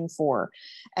protection for.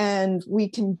 And we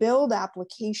can build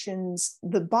applications,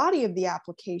 the body of the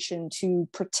application, to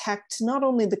protect not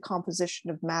only the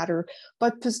composition of matter,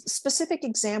 but specific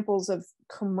examples of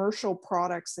commercial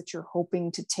products that you're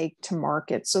hoping to take to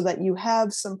market, so that you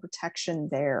have some protection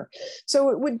there.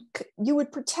 So you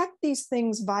would protect these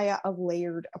things via a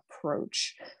layered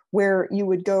approach, where you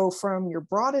would go from your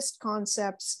broadest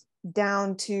concepts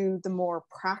down to the more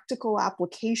practical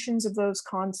applications of those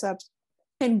concepts,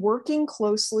 and working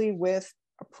closely with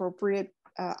appropriate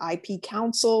IP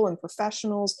counsel and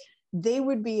professionals. They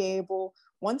would be able,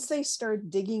 once they start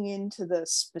digging into the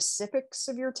specifics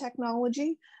of your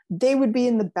technology, they would be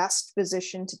in the best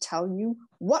position to tell you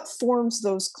what forms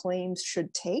those claims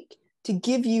should take to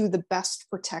give you the best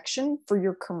protection for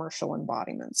your commercial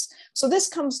embodiments. So this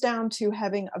comes down to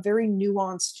having a very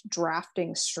nuanced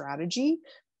drafting strategy,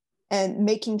 and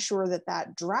making sure that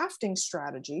that drafting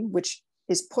strategy, which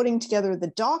is putting together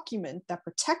the document that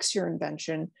protects your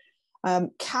invention,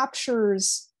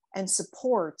 captures and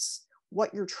supports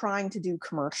what you're trying to do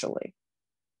commercially.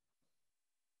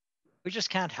 We just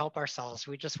can't help ourselves.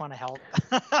 We just want to help.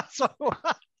 So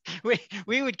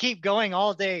we would keep going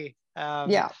all day.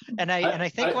 Yeah. And I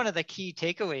think one of the key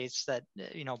takeaways that,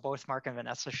 you know, both Mark and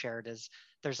Vanessa shared is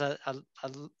there's a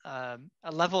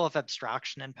level of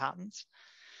abstraction in patents.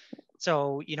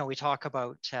 So, you know, we talk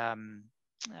about,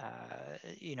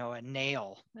 you know, a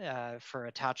nail for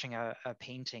attaching a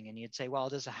painting, and you'd say, well,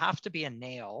 does it have to be a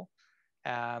nail,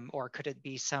 or could it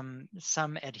be some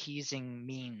adhesing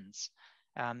means?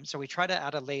 So we try to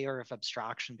add a layer of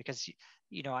abstraction, because,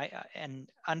 you know, and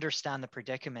understand the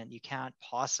predicament. You can't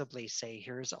possibly say,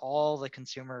 here's all the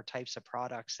consumer types of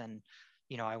products, and,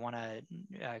 you know, I want to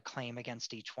claim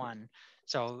against each one.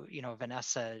 So, you know,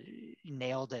 Vanessa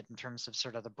nailed it in terms of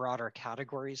sort of the broader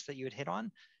categories that you would hit on.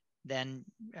 Then,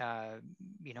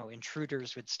 you know,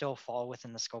 intruders would still fall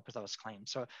within the scope of those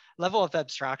claims. So level of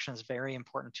abstraction is a very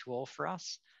important tool for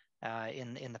us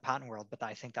in the patent world, but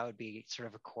I think that would be sort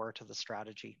of a core to the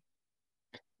strategy.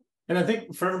 And I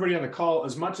think for everybody on the call,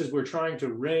 as much as we're trying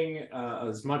to wring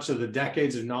as much of the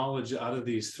decades of knowledge out of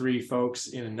these three folks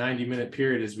in a 90-minute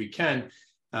period as we can,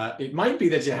 it might be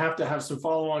that you have to have some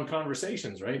follow-on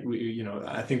conversations, right? You know,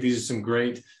 I think these are some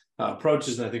great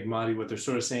approaches, and I think, Madi, what they're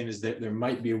sort of saying is that there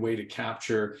might be a way to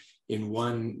capture in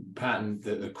one patent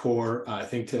the core. I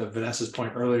think, to Vanessa's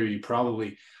point earlier, you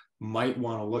probably might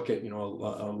want to look at, you know,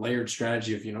 a layered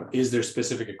strategy of, you know, is there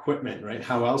specific equipment, right?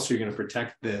 How else are you going to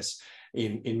protect this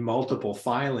in multiple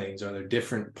filings? Are there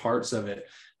different parts of it?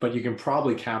 But you can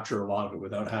probably capture a lot of it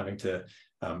without having to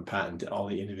patent all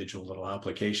the individual little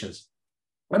applications.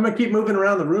 I'm going to keep moving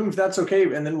around the room, if that's okay,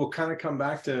 and then we'll kind of come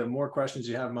back to more questions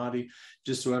you have, Madi,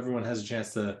 just so everyone has a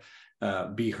chance to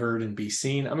be heard and be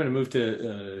seen. I'm going to move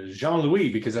to Jean-Louis,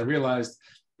 because I realized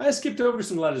I skipped over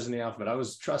some letters in the alphabet. I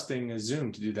was trusting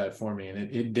Zoom to do that for me,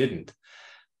 and it didn't.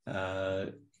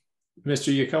 Mr.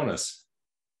 Yakonis.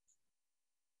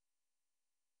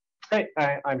 Hey,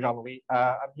 I'm Jean-Louis.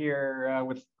 I'm here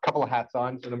with a couple of hats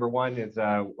on. So number one is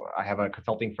I have a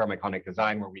consulting firm, Iconic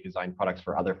Design, where we design products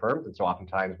for other firms. And so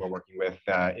oftentimes we're working with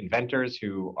inventors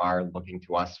who are looking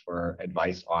to us for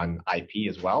advice on IP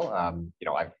as well. You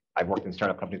know, I've worked in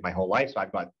startup companies my whole life, so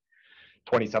I've got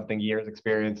 20-something years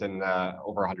experience and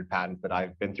over 100 patents that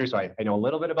I've been through. So I know a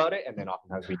little bit about it. And then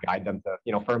oftentimes we guide them to,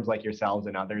 you know, firms like yourselves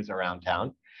and others around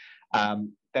town.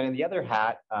 Then in the other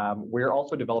hat, we're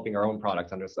also developing our own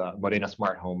products under the Modena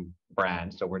Smart Home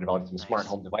brand. So we're developing some smart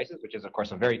home devices, which is, of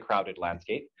course, a very crowded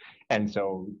landscape. And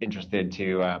so interested to,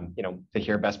 you know, to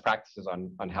hear best practices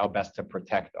on how best to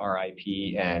protect our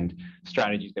IP and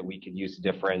strategies that we could use to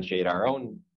differentiate our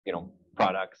own, you know,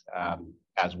 products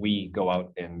as we go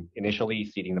out and initially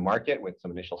seeding the market with some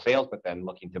initial sales, but then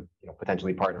looking to, you know,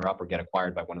 potentially partner up or get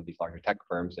acquired by one of these larger tech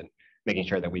firms, and making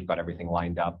sure that we've got everything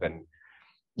lined up and,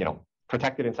 you know,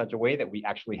 protected in such a way that we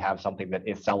actually have something that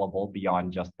is sellable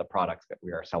beyond just the products that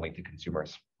we are selling to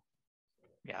consumers.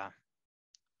 Yeah.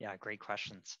 Yeah, great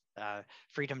questions.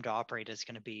 Freedom to operate is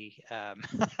going to be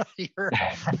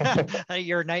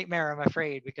your nightmare, I'm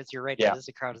afraid, because you're right, yeah. It is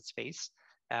a crowded space.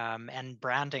 And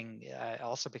branding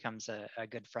also becomes a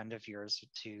good friend of yours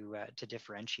to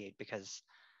differentiate, because,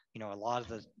 you know, a lot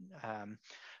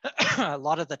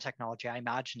of the technology, I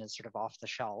imagine, is sort of off the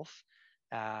shelf.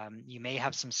 You may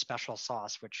have some special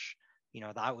sauce, which, you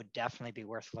know, that would definitely be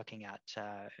worth looking at,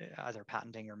 either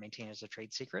patenting or maintaining as a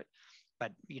trade secret.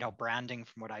 But, you know, branding,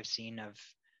 from what I've seen of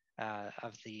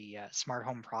smart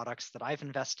home products that I've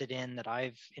invested in, that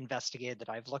I've investigated, that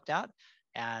I've looked at.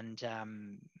 And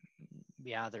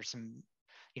yeah, there's some,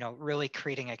 really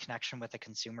creating a connection with the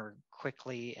consumer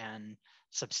quickly and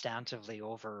substantively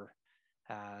over,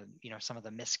 some of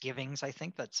the misgivings, I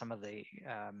think, that some of the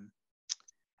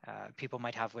people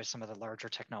might have with some of the larger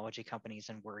technology companies,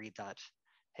 and worried that,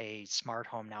 hey, smart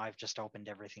home, now I've just opened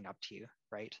everything up to you,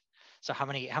 right? So how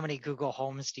many Google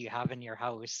Homes do you have in your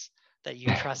house that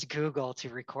you trust Google to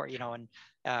record? And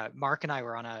Mark and I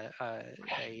were on a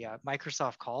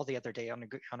Microsoft call the other day, on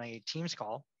a Teams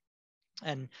call,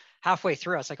 and halfway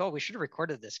through I was like, oh, we should have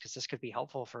recorded this because this could be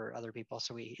helpful for other people.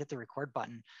 So we hit the record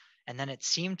button, and then it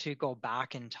seemed to go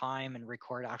back in time and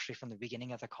record actually from the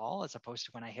beginning of the call, as opposed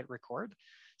to when I hit record.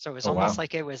 So it was almost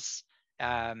like it was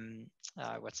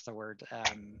what's the word,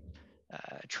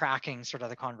 tracking sort of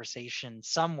the conversation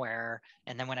somewhere,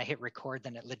 and then when I hit record,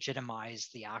 then it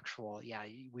legitimized the actual,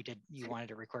 you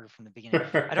wanted it recorded from the beginning.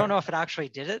 I don't know if it actually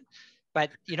did it, but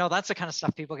that's the kind of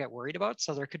stuff people get worried about.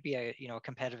 So there could be a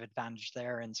competitive advantage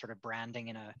there, and sort of branding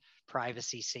in a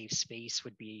privacy safe space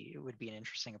would be an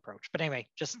interesting approach. But anyway,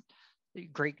 just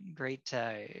great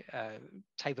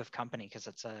type of company, because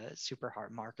it's a super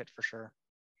hard market for sure.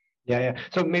 Yeah.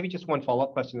 So maybe just one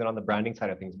follow-up question then on the branding side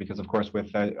of things, because of course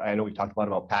with I know we've talked a lot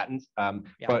about patents,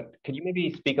 but can you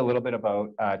maybe speak a little bit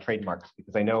about trademarks?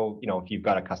 Because I know, if you've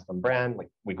got a custom brand, like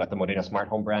we've got the Modena Smart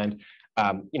Home brand,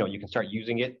 you can start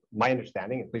using it. My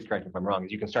understanding, and please correct me if I'm wrong,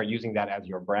 is you can start using that as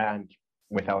your brand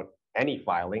without any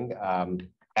filing.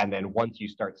 And then once you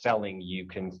start selling, you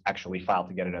can actually file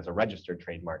to get it as a registered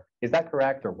trademark. Is that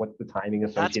correct? Or what's the timing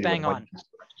associated? That's bang with on.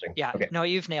 Yeah, okay. No,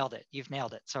 you've nailed it.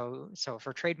 So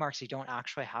for trademarks, you don't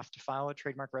actually have to file a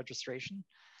trademark registration.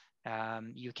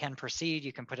 You can proceed.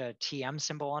 You can put a TM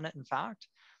symbol on it, in fact.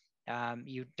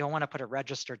 You don't want to put a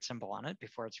registered symbol on it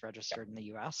before it's registered in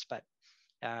the US, but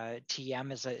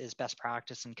TM is best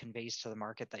practice and conveys to the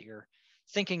market that you're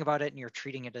thinking about it and you're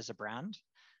treating it as a brand.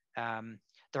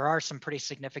 There are some pretty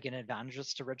significant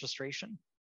advantages to registration.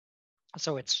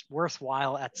 So it's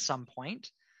worthwhile at some point.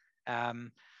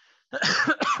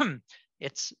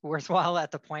 It's worthwhile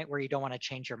at the point where you don't want to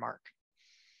change your mark.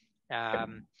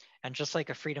 And just like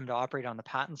a freedom to operate on the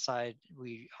patent side,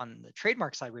 on the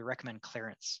trademark side, we recommend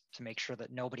clearance to make sure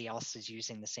that nobody else is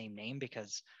using the same name,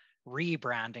 because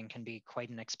rebranding can be quite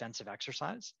an expensive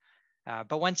exercise.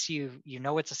 But once you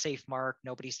know it's a safe mark,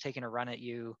 nobody's taking a run at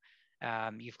you,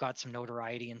 you've got some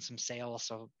notoriety and some sales,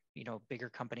 so bigger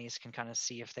companies can kind of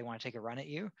see if they want to take a run at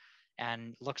you,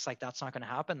 and looks like that's not going to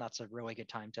happen, that's a really good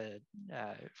time to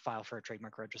file for a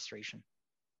trademark registration.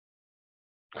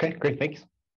 Okay, great, thanks.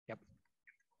 Yep.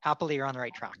 Happily, you're on the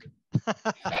right track.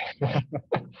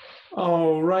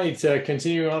 All right,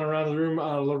 continuing on around the room,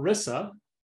 Larissa.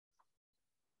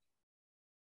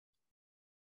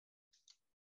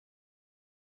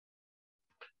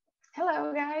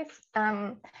 Hello, guys.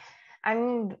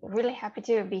 I'm really happy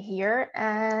to be here,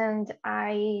 and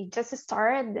I just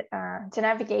started to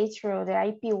navigate through the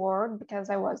IP world because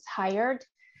I was hired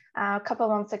a couple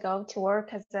of months ago to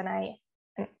work as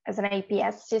an IP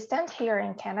assistant here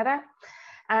in Canada.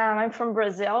 I'm from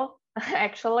Brazil,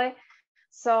 actually,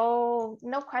 so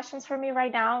no questions for me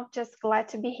right now. Just glad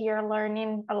to be here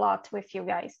learning a lot with you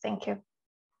guys. Thank you.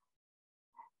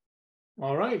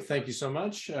 All right, thank you so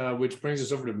much. Which brings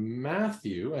us over to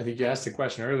Matthew. I think you asked a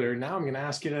question earlier. Now I'm going to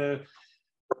ask you to,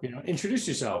 introduce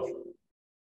yourself.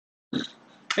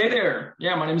 Hey there.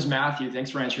 Yeah, my name is Matthew.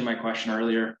 Thanks for answering my question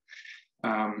earlier.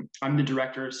 I'm the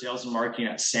Director of Sales and Marketing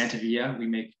at Santa Via. We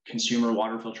make consumer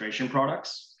water filtration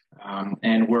products.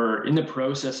 And we're in the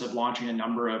process of launching a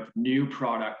number of new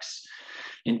products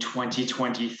in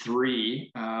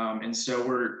 2023. And so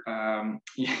we're,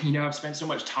 I've spent so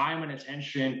much time and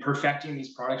attention perfecting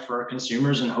these products for our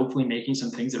consumers and hopefully making some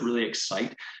things that really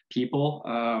excite people.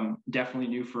 Definitely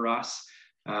new for us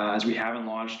as we haven't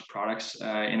launched products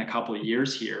in a couple of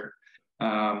years here.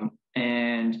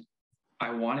 And I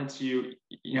wanted to,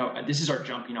 this is our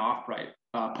jumping off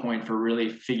point for really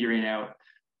figuring out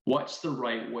what's the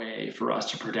right way for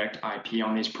us to protect IP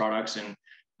on these products. And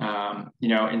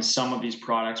in some of these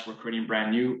products, we're creating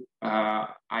brand new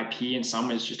IP, and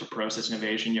some is just a process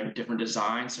innovation, different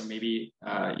designs. So maybe,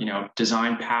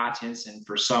 design patents, and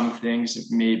for some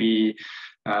things, maybe,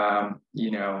 some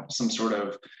sort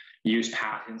of use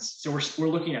patents. So we're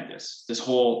looking at this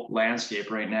whole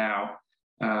landscape right now.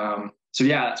 So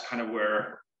yeah, that's kind of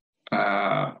where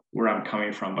I'm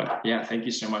coming from. But yeah, thank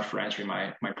you so much for answering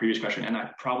my previous question. And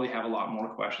I probably have a lot more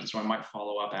questions, so I might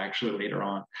follow up actually later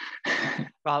on.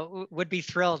 Well, would be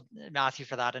thrilled, Matthew,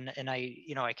 for that. And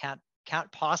I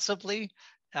can't possibly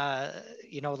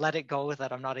let it go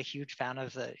that I'm not a huge fan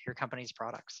of your company's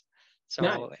products. So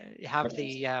Nice. have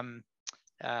the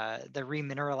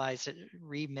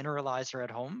remineralizer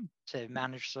at home to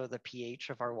manage sort of the pH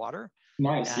of our water.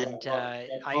 Nice. And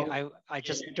I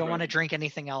just don't want to drink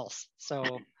anything else.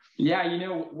 So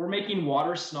yeah, we're making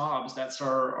water snobs. That's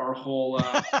our whole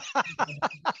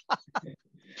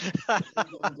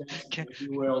if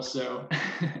you will. So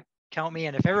count me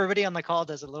in. If everybody on the call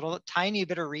does a little tiny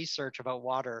bit of research about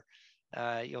water,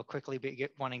 you'll quickly be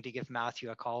wanting to give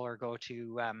Matthew a call or go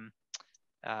to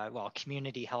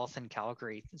Community Health in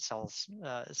Calgary sells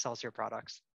your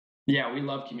products. Yeah, we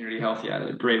love Community Health. Yeah,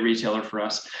 a great retailer for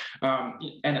us.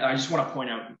 And I just want to point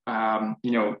out,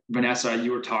 Vanessa,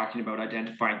 you were talking about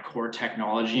identifying core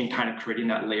technology and kind of creating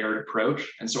that layered approach.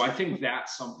 And so I think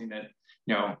that's something that,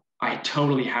 I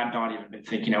totally had not even been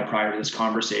thinking out prior to this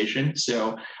conversation.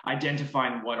 So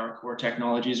identifying what our core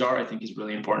technologies are, I think is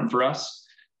really important for us.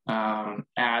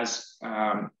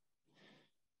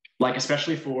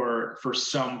 Especially for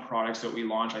some products that we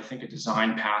launch, I think a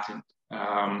design patent,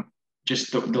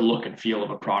 just the look and feel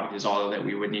of a product is all that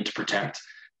we would need to protect.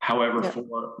 However,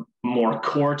 for more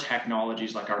core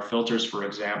technologies like our filters, for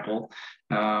example,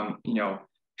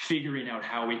 figuring out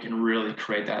how we can really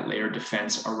create that layered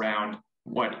defense around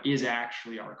what is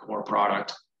actually our core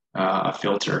product, a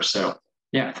filter. So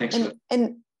yeah, thanks.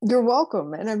 And you're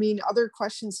welcome. And I mean, other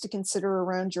questions to consider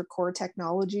around your core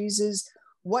technologies is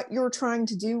what you're trying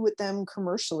to do with them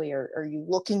commercially. Are you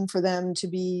looking for them to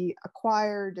be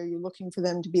acquired? Are you looking for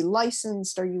them to be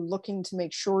licensed? Are you looking to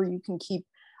make sure you can keep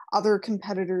other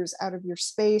competitors out of your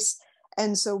space?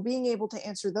 And so being able to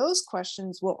answer those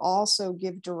questions will also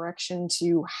give direction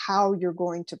to how you're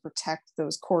going to protect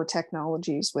those core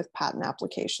technologies with patent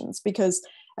applications. Because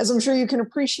as I'm sure you can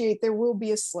appreciate, there will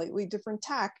be a slightly different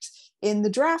tact in the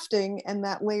drafting and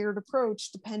that layered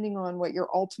approach, depending on what you're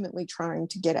ultimately trying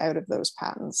to get out of those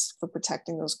patents for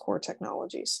protecting those core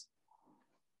technologies.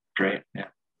 Great, yeah.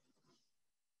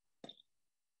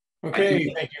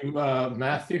 Okay, thank you,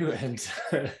 Matthew.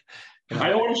 And I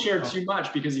don't want to share too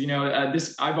much because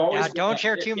I've always don't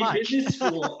share too much. In business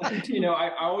school,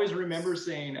 I always remember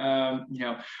saying,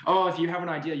 if you have an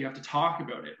idea, you have to talk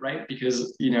about it, right?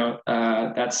 Because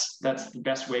that's the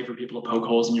best way for people to poke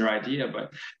holes in your idea.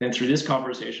 But then through this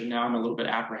conversation, now I'm a little bit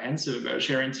apprehensive about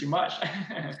sharing too much.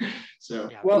 So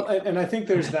well, and I think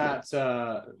there's that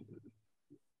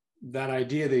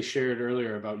idea they shared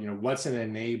earlier about what's an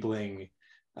enabling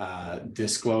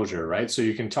disclosure, right? So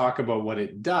you can talk about what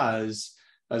it does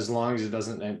as long as it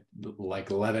doesn't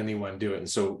let anyone do it. And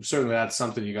so certainly that's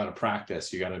something you got to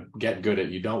practice. You got to get good at.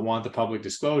 You don't want the public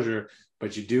disclosure,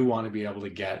 but you do want to be able to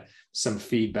get some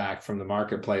feedback from the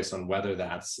marketplace on whether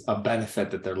that's a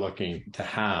benefit that they're looking to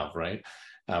have, right?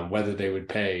 Whether they would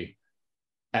pay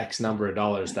X number of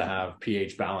dollars to have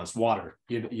pH balanced water.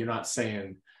 You're not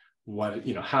saying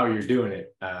how you're doing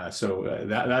it. So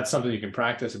that's something you can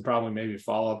practice, and probably maybe a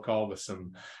follow-up call with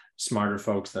some smarter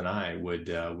folks than I would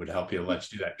help you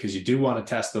let you do that, because you do want to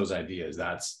test those ideas.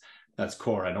 That's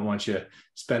core. I don't want you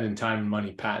spending time and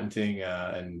money patenting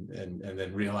and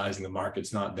then realizing the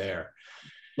market's not there.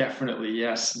 Definitely,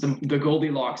 yes. The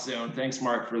Goldilocks zone. Thanks,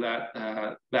 Mark, for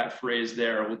that phrase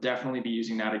there. We'll definitely be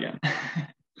using that again.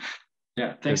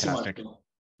 Yeah, thanks Fantastic. so much.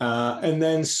 And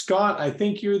then Scott, I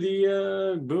think you're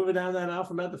the moving down that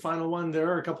alphabet, the final one. There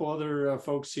are a couple other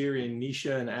folks here in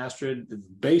Nisha and Astrid.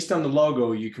 Based on the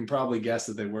logo, you can probably guess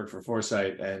that they work for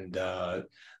Foresight and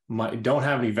don't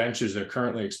have any ventures they're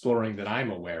currently exploring that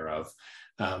I'm aware of.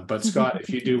 But Scott, if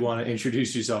you do want to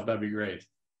introduce yourself, that'd be great.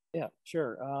 Yeah,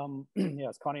 sure.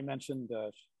 As Connie mentioned,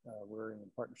 we're in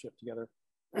partnership together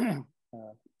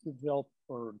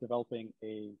developing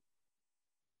a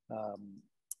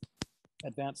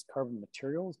advanced carbon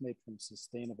materials made from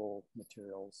sustainable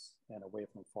materials and away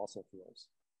from fossil fuels.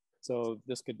 So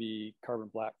this could be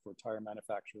carbon black for tire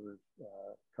manufacturers,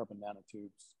 carbon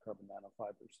nanotubes, carbon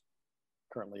nanofibers.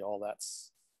 Currently, all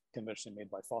that's conventionally made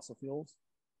by fossil fuels.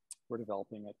 We're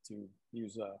developing it to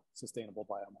use sustainable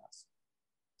biomass.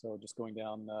 So just going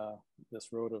down this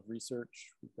road of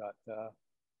research, we've got a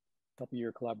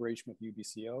couple-year collaboration with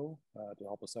UBCO to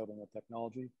help us out on the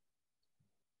technology.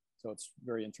 So it's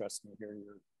very interesting to hear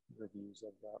your views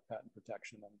of patent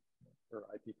protection or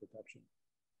IP protection.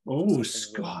 Oh,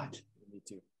 Scott.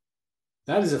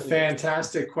 That is a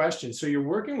fantastic question. So you're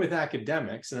working with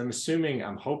academics, and I'm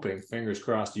hoping, fingers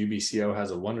crossed, UBCO has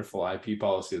a wonderful IP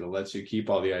policy that lets you keep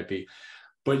all the IP.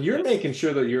 But you're making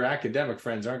sure that your academic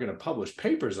friends aren't going to publish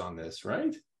papers on this,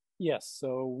 right? Yes.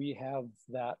 So we have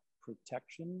that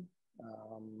protection.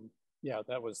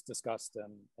 That was discussed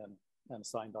and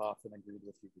signed off and agreed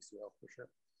with UBCO for sure.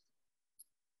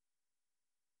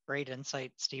 Great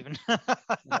insight, Stephen.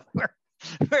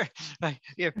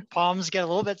 Your palms get a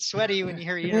little bit sweaty when you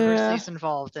hear universities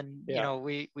involved, and you know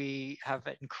we have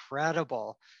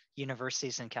incredible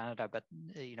universities in Canada, but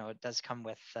you know it does come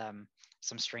with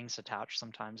some strings attached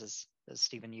sometimes, as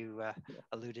Stephen you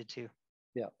alluded to.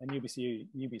 Yeah, and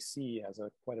UBC has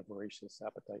quite a voracious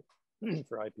appetite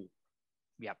for IP.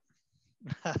 Yep.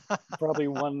 Probably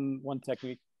one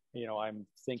technique, you know, I'm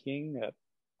thinking that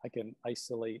I can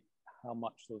isolate how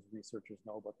much those researchers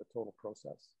know about the total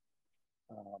process,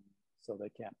 so they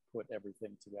can't put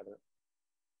everything together.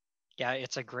 Yeah,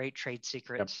 it's a great trade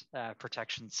secret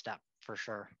protection step for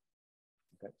sure.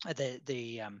 Okay.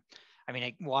 I mean,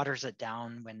 it waters it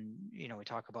down when, you know, we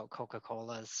talk about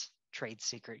Coca-Cola's trade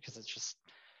secret because it's just,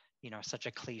 you know, such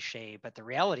a cliche. But the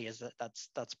reality is that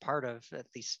that's part of, at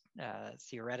least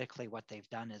theoretically, what they've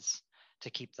done is to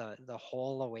keep the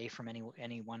whole away from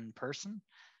any one person,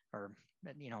 or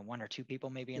you know, one or two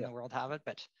people maybe in the world have it,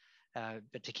 but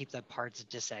to keep the parts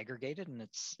disaggregated, and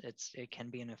it can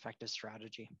be an effective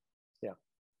strategy. Yeah.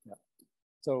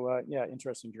 So yeah,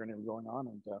 interesting journey going on,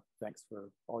 and thanks for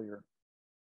all your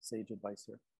sage advice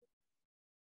here.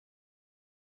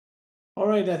 All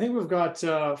right, I think we've got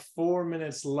 4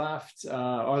 minutes left.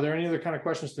 Are there any other kind of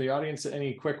questions from the audience?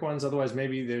 Any quick ones? Otherwise,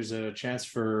 maybe there's a chance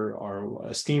for our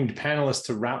esteemed panelists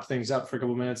to wrap things up for a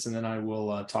couple of minutes, and then I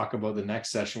will talk about the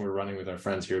next session we're running with our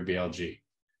friends here at BLG.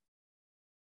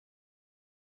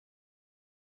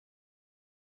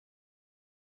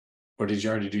 Or did you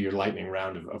already do your lightning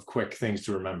round of quick things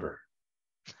to remember?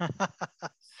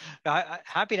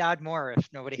 Happy to add more if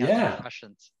nobody has any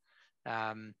questions.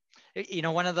 You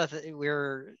know, one of the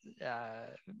we're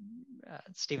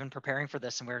Stephen preparing for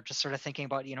this, and we're just sort of thinking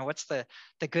about, you know, what's the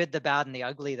good, the bad, and the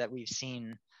ugly that we've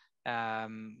seen,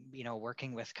 you know,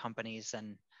 working with companies.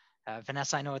 And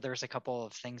Vanessa, I know there's a couple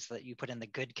of things that you put in the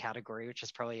good category, which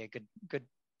is probably a good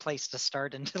place to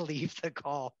start and to leave the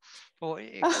call. Well,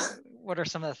 what are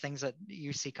some of the things that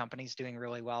you see companies doing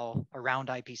really well around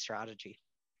IP strategy?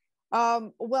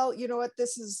 Well, you know what,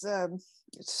 this is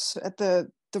at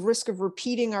the risk of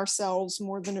repeating ourselves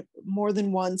more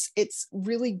than once. It's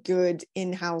really good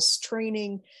in-house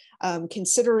training,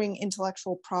 considering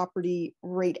intellectual property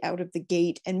right out of the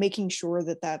gate, and making sure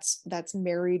that that's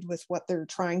married with what they're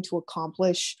trying to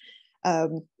accomplish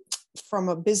from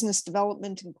a business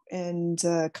development and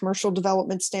commercial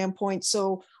development standpoint.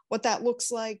 So what that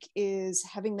looks like is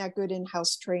having that good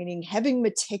in-house training, having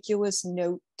meticulous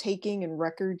note-taking and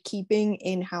record-keeping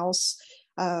in-house,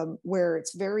 where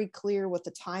it's very clear what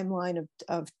the timeline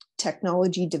of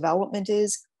technology development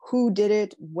is, who did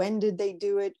it, when did they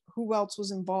do it, who else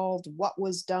was involved, what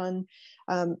was done,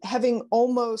 having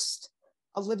almost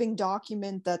a living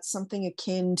document that's something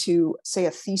akin to, say,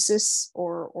 a thesis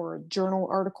or a journal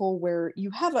article, where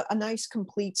you have a nice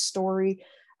complete story,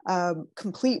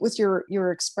 complete with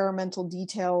your experimental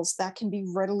details that can be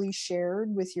readily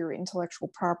shared with your intellectual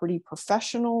property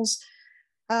professionals.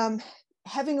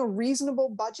 Having a reasonable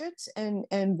budget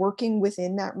and working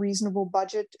within that reasonable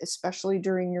budget, especially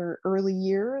during your early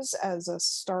years as a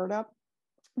startup,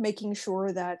 making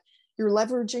sure that you're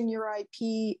leveraging your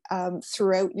IP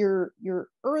throughout your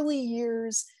early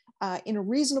years in a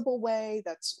reasonable way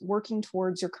that's working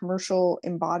towards your commercial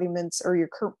embodiments or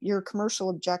your commercial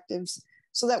objectives,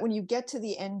 so that when you get to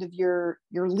the end of your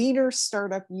leaner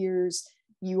startup years,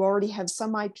 you already have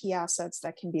some IP assets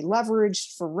that can be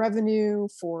leveraged for revenue,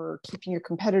 for keeping your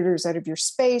competitors out of your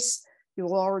space.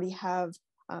 You'll already have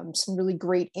some really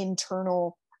great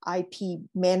internal IP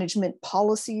management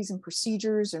policies and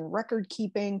procedures and record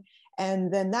keeping.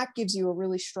 And then that gives you a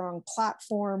really strong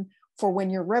platform for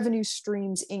when your revenue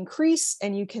streams increase,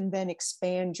 and you can then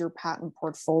expand your patent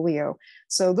portfolio.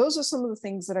 So those are some of the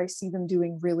things that I see them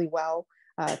doing really well.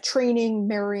 Training,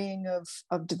 marrying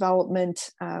of development,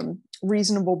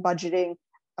 reasonable budgeting,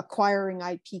 acquiring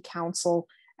IP counsel,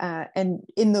 and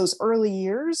in those early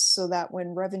years, so that when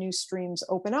revenue streams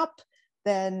open up,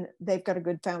 then they've got a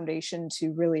good foundation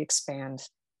to really expand.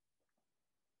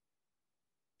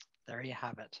 There you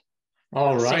have it.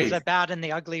 All right. Save the bad and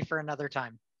the ugly for another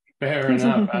time. Fair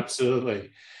enough. Absolutely.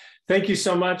 Thank you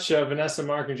so much, Vanessa,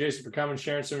 Mark, and Jason, for coming and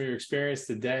sharing some of your experience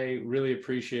today. Really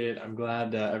appreciate it. I'm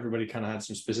glad everybody kind of had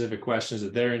some specific questions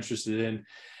that they're interested in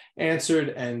answered,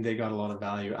 and they got a lot of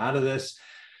value out of this.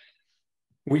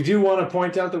 We do want to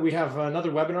point out that we have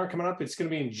another webinar coming up. It's going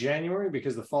to be in January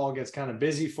because the fall gets kind of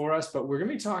busy for us, but we're going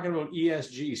to be talking about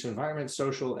ESG, so environment,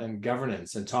 social, and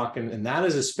governance, and that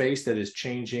is a space that is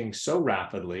changing so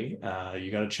rapidly.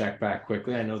 You got to check back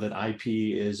quickly. I know that IP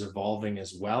is evolving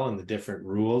as well and the different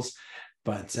rules,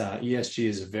 but ESG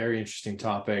is a very interesting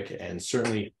topic, and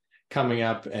certainly coming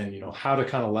up, and how to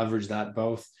kind of leverage that,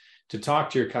 both to talk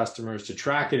to your customers, to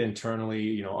track it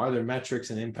internally. Are there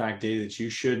metrics and impact data that you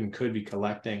should and could be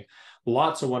collecting?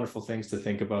 Lots of wonderful things to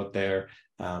think about there.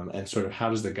 And sort of how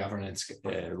does the governance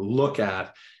look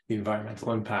at the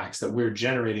environmental impacts that we're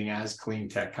generating as clean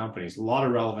tech companies? A lot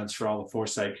of relevance for all the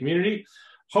Foresight community.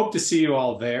 Hope to see you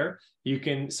all there. You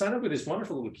can sign up with this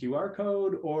wonderful little QR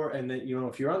code, and then,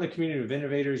 if you're on the community of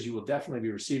innovators, you will definitely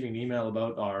be receiving an email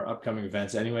about our upcoming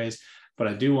events anyways. But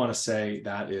I do want to say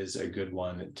that is a good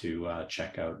one to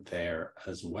check out there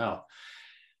as well.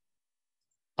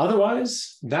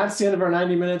 Otherwise, that's the end of our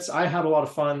 90 minutes. I had a lot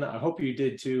of fun. I hope you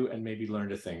did too, and maybe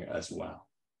learned a thing as well.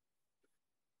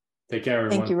 Take care,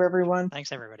 everyone. Thank you, everyone.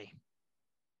 Thanks, everybody.